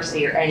our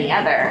university or any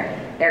other.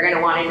 They're going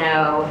to want to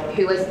know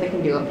who is it that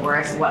can do it for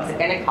us, what's it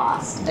going to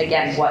cost,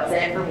 again, what's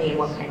in it for me, and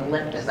what kind of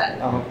lift is it.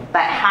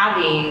 But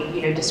having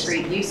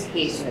discrete use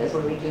cases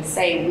where we can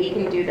say we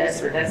can do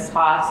this for this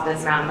cost,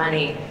 this amount of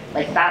money,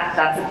 like that's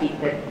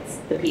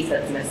the piece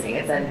that's missing.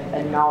 It's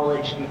a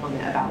knowledge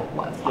component about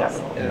what's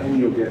possible. Yeah, and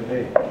you'll get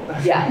paid.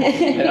 Yeah.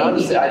 And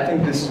honestly, I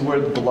think this is where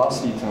the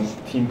velocity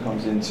team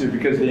comes in too,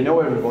 because they know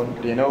everyone,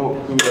 they know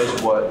who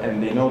does what,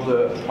 and they know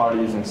the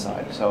parties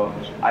inside. So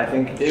I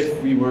think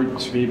if we were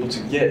to be able to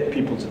get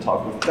people to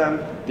talk with them,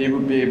 they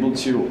would be able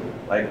to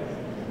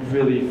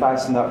really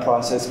fasten that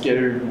process, get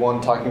everyone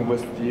talking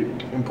with the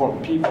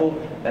important people,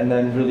 and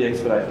then really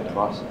expedite the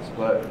process.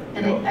 But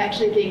I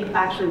actually think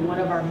one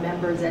of our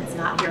members that's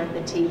not here at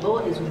the table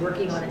is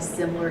working on a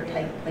similar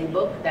type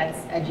playbook. That's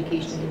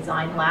Education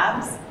Design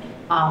Labs,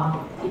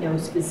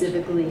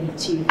 specifically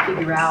to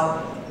figure out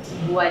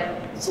what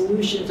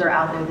solutions are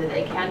out there that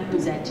they can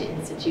present to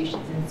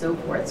institutions and so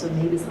forth. So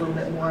maybe it's a little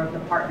bit more of the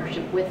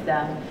partnership with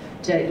them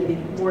to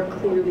even more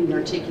clearly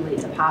articulate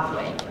the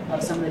pathway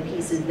of some of the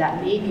pieces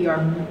that maybe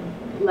are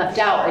left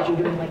out as you're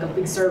doing like a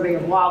big survey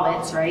of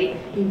wallets, right?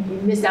 You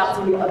miss out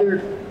some of the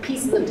other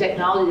pieces of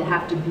technology that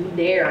have to be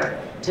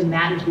there to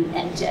manage the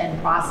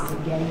end-to-end process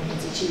of getting an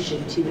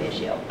institution to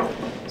issue.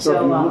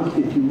 So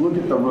if you look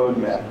at the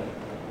roadmap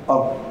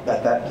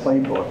that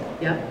playbook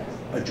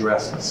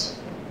addresses,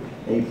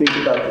 and you think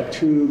about the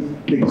two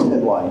biggest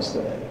headlines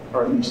today,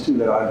 or at least two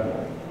that I've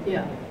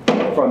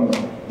heard, from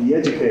the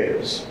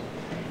educators,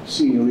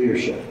 senior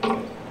leadership,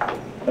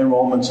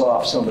 enrollment's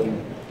off, somebody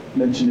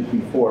mentioned it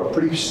before,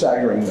 pretty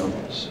staggering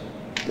numbers.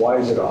 Why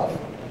is it off?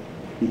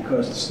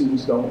 Because the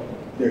students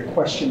they're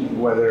questioning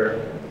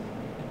whether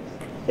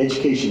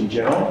education in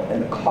general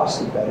and the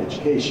cost of that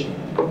education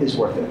is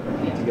worth it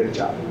to get a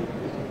job.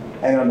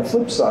 And on the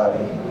flip side,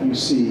 you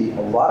see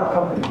a lot of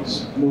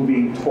companies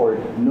moving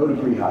toward no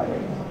degree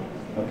hiring,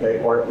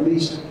 okay? Or at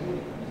least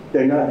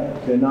they're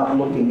not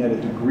looking at a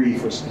degree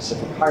for a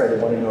specific hire,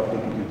 they want to know if they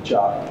can do the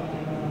job.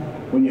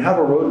 When you have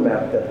a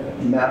roadmap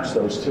that maps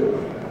those two,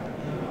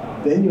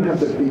 then you have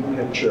the big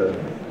picture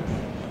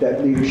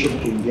that leadership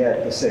can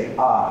get to say,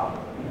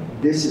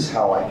 this is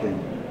how I can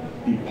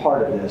be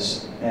part of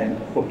this and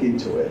hook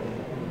into it.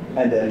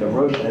 And then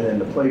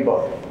the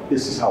playbook,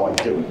 this is how I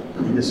do it.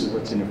 And this is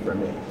what's in it for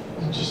me.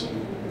 It's just,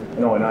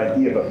 an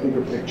idea of a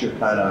bigger picture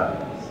kind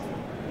of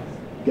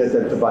get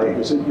that divided.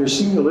 Because your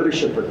senior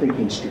leadership are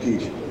thinking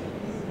strategically,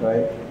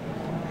 right?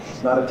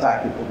 It's not a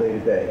tactical day to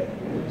day.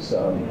 It's,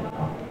 all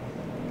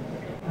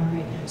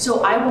right.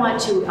 So I want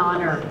to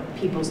honor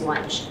people's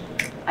lunch.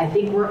 I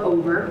think we're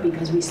over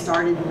because we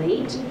started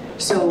late.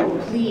 So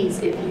please,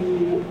 if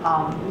you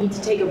need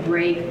to take a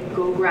break,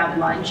 go grab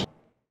lunch.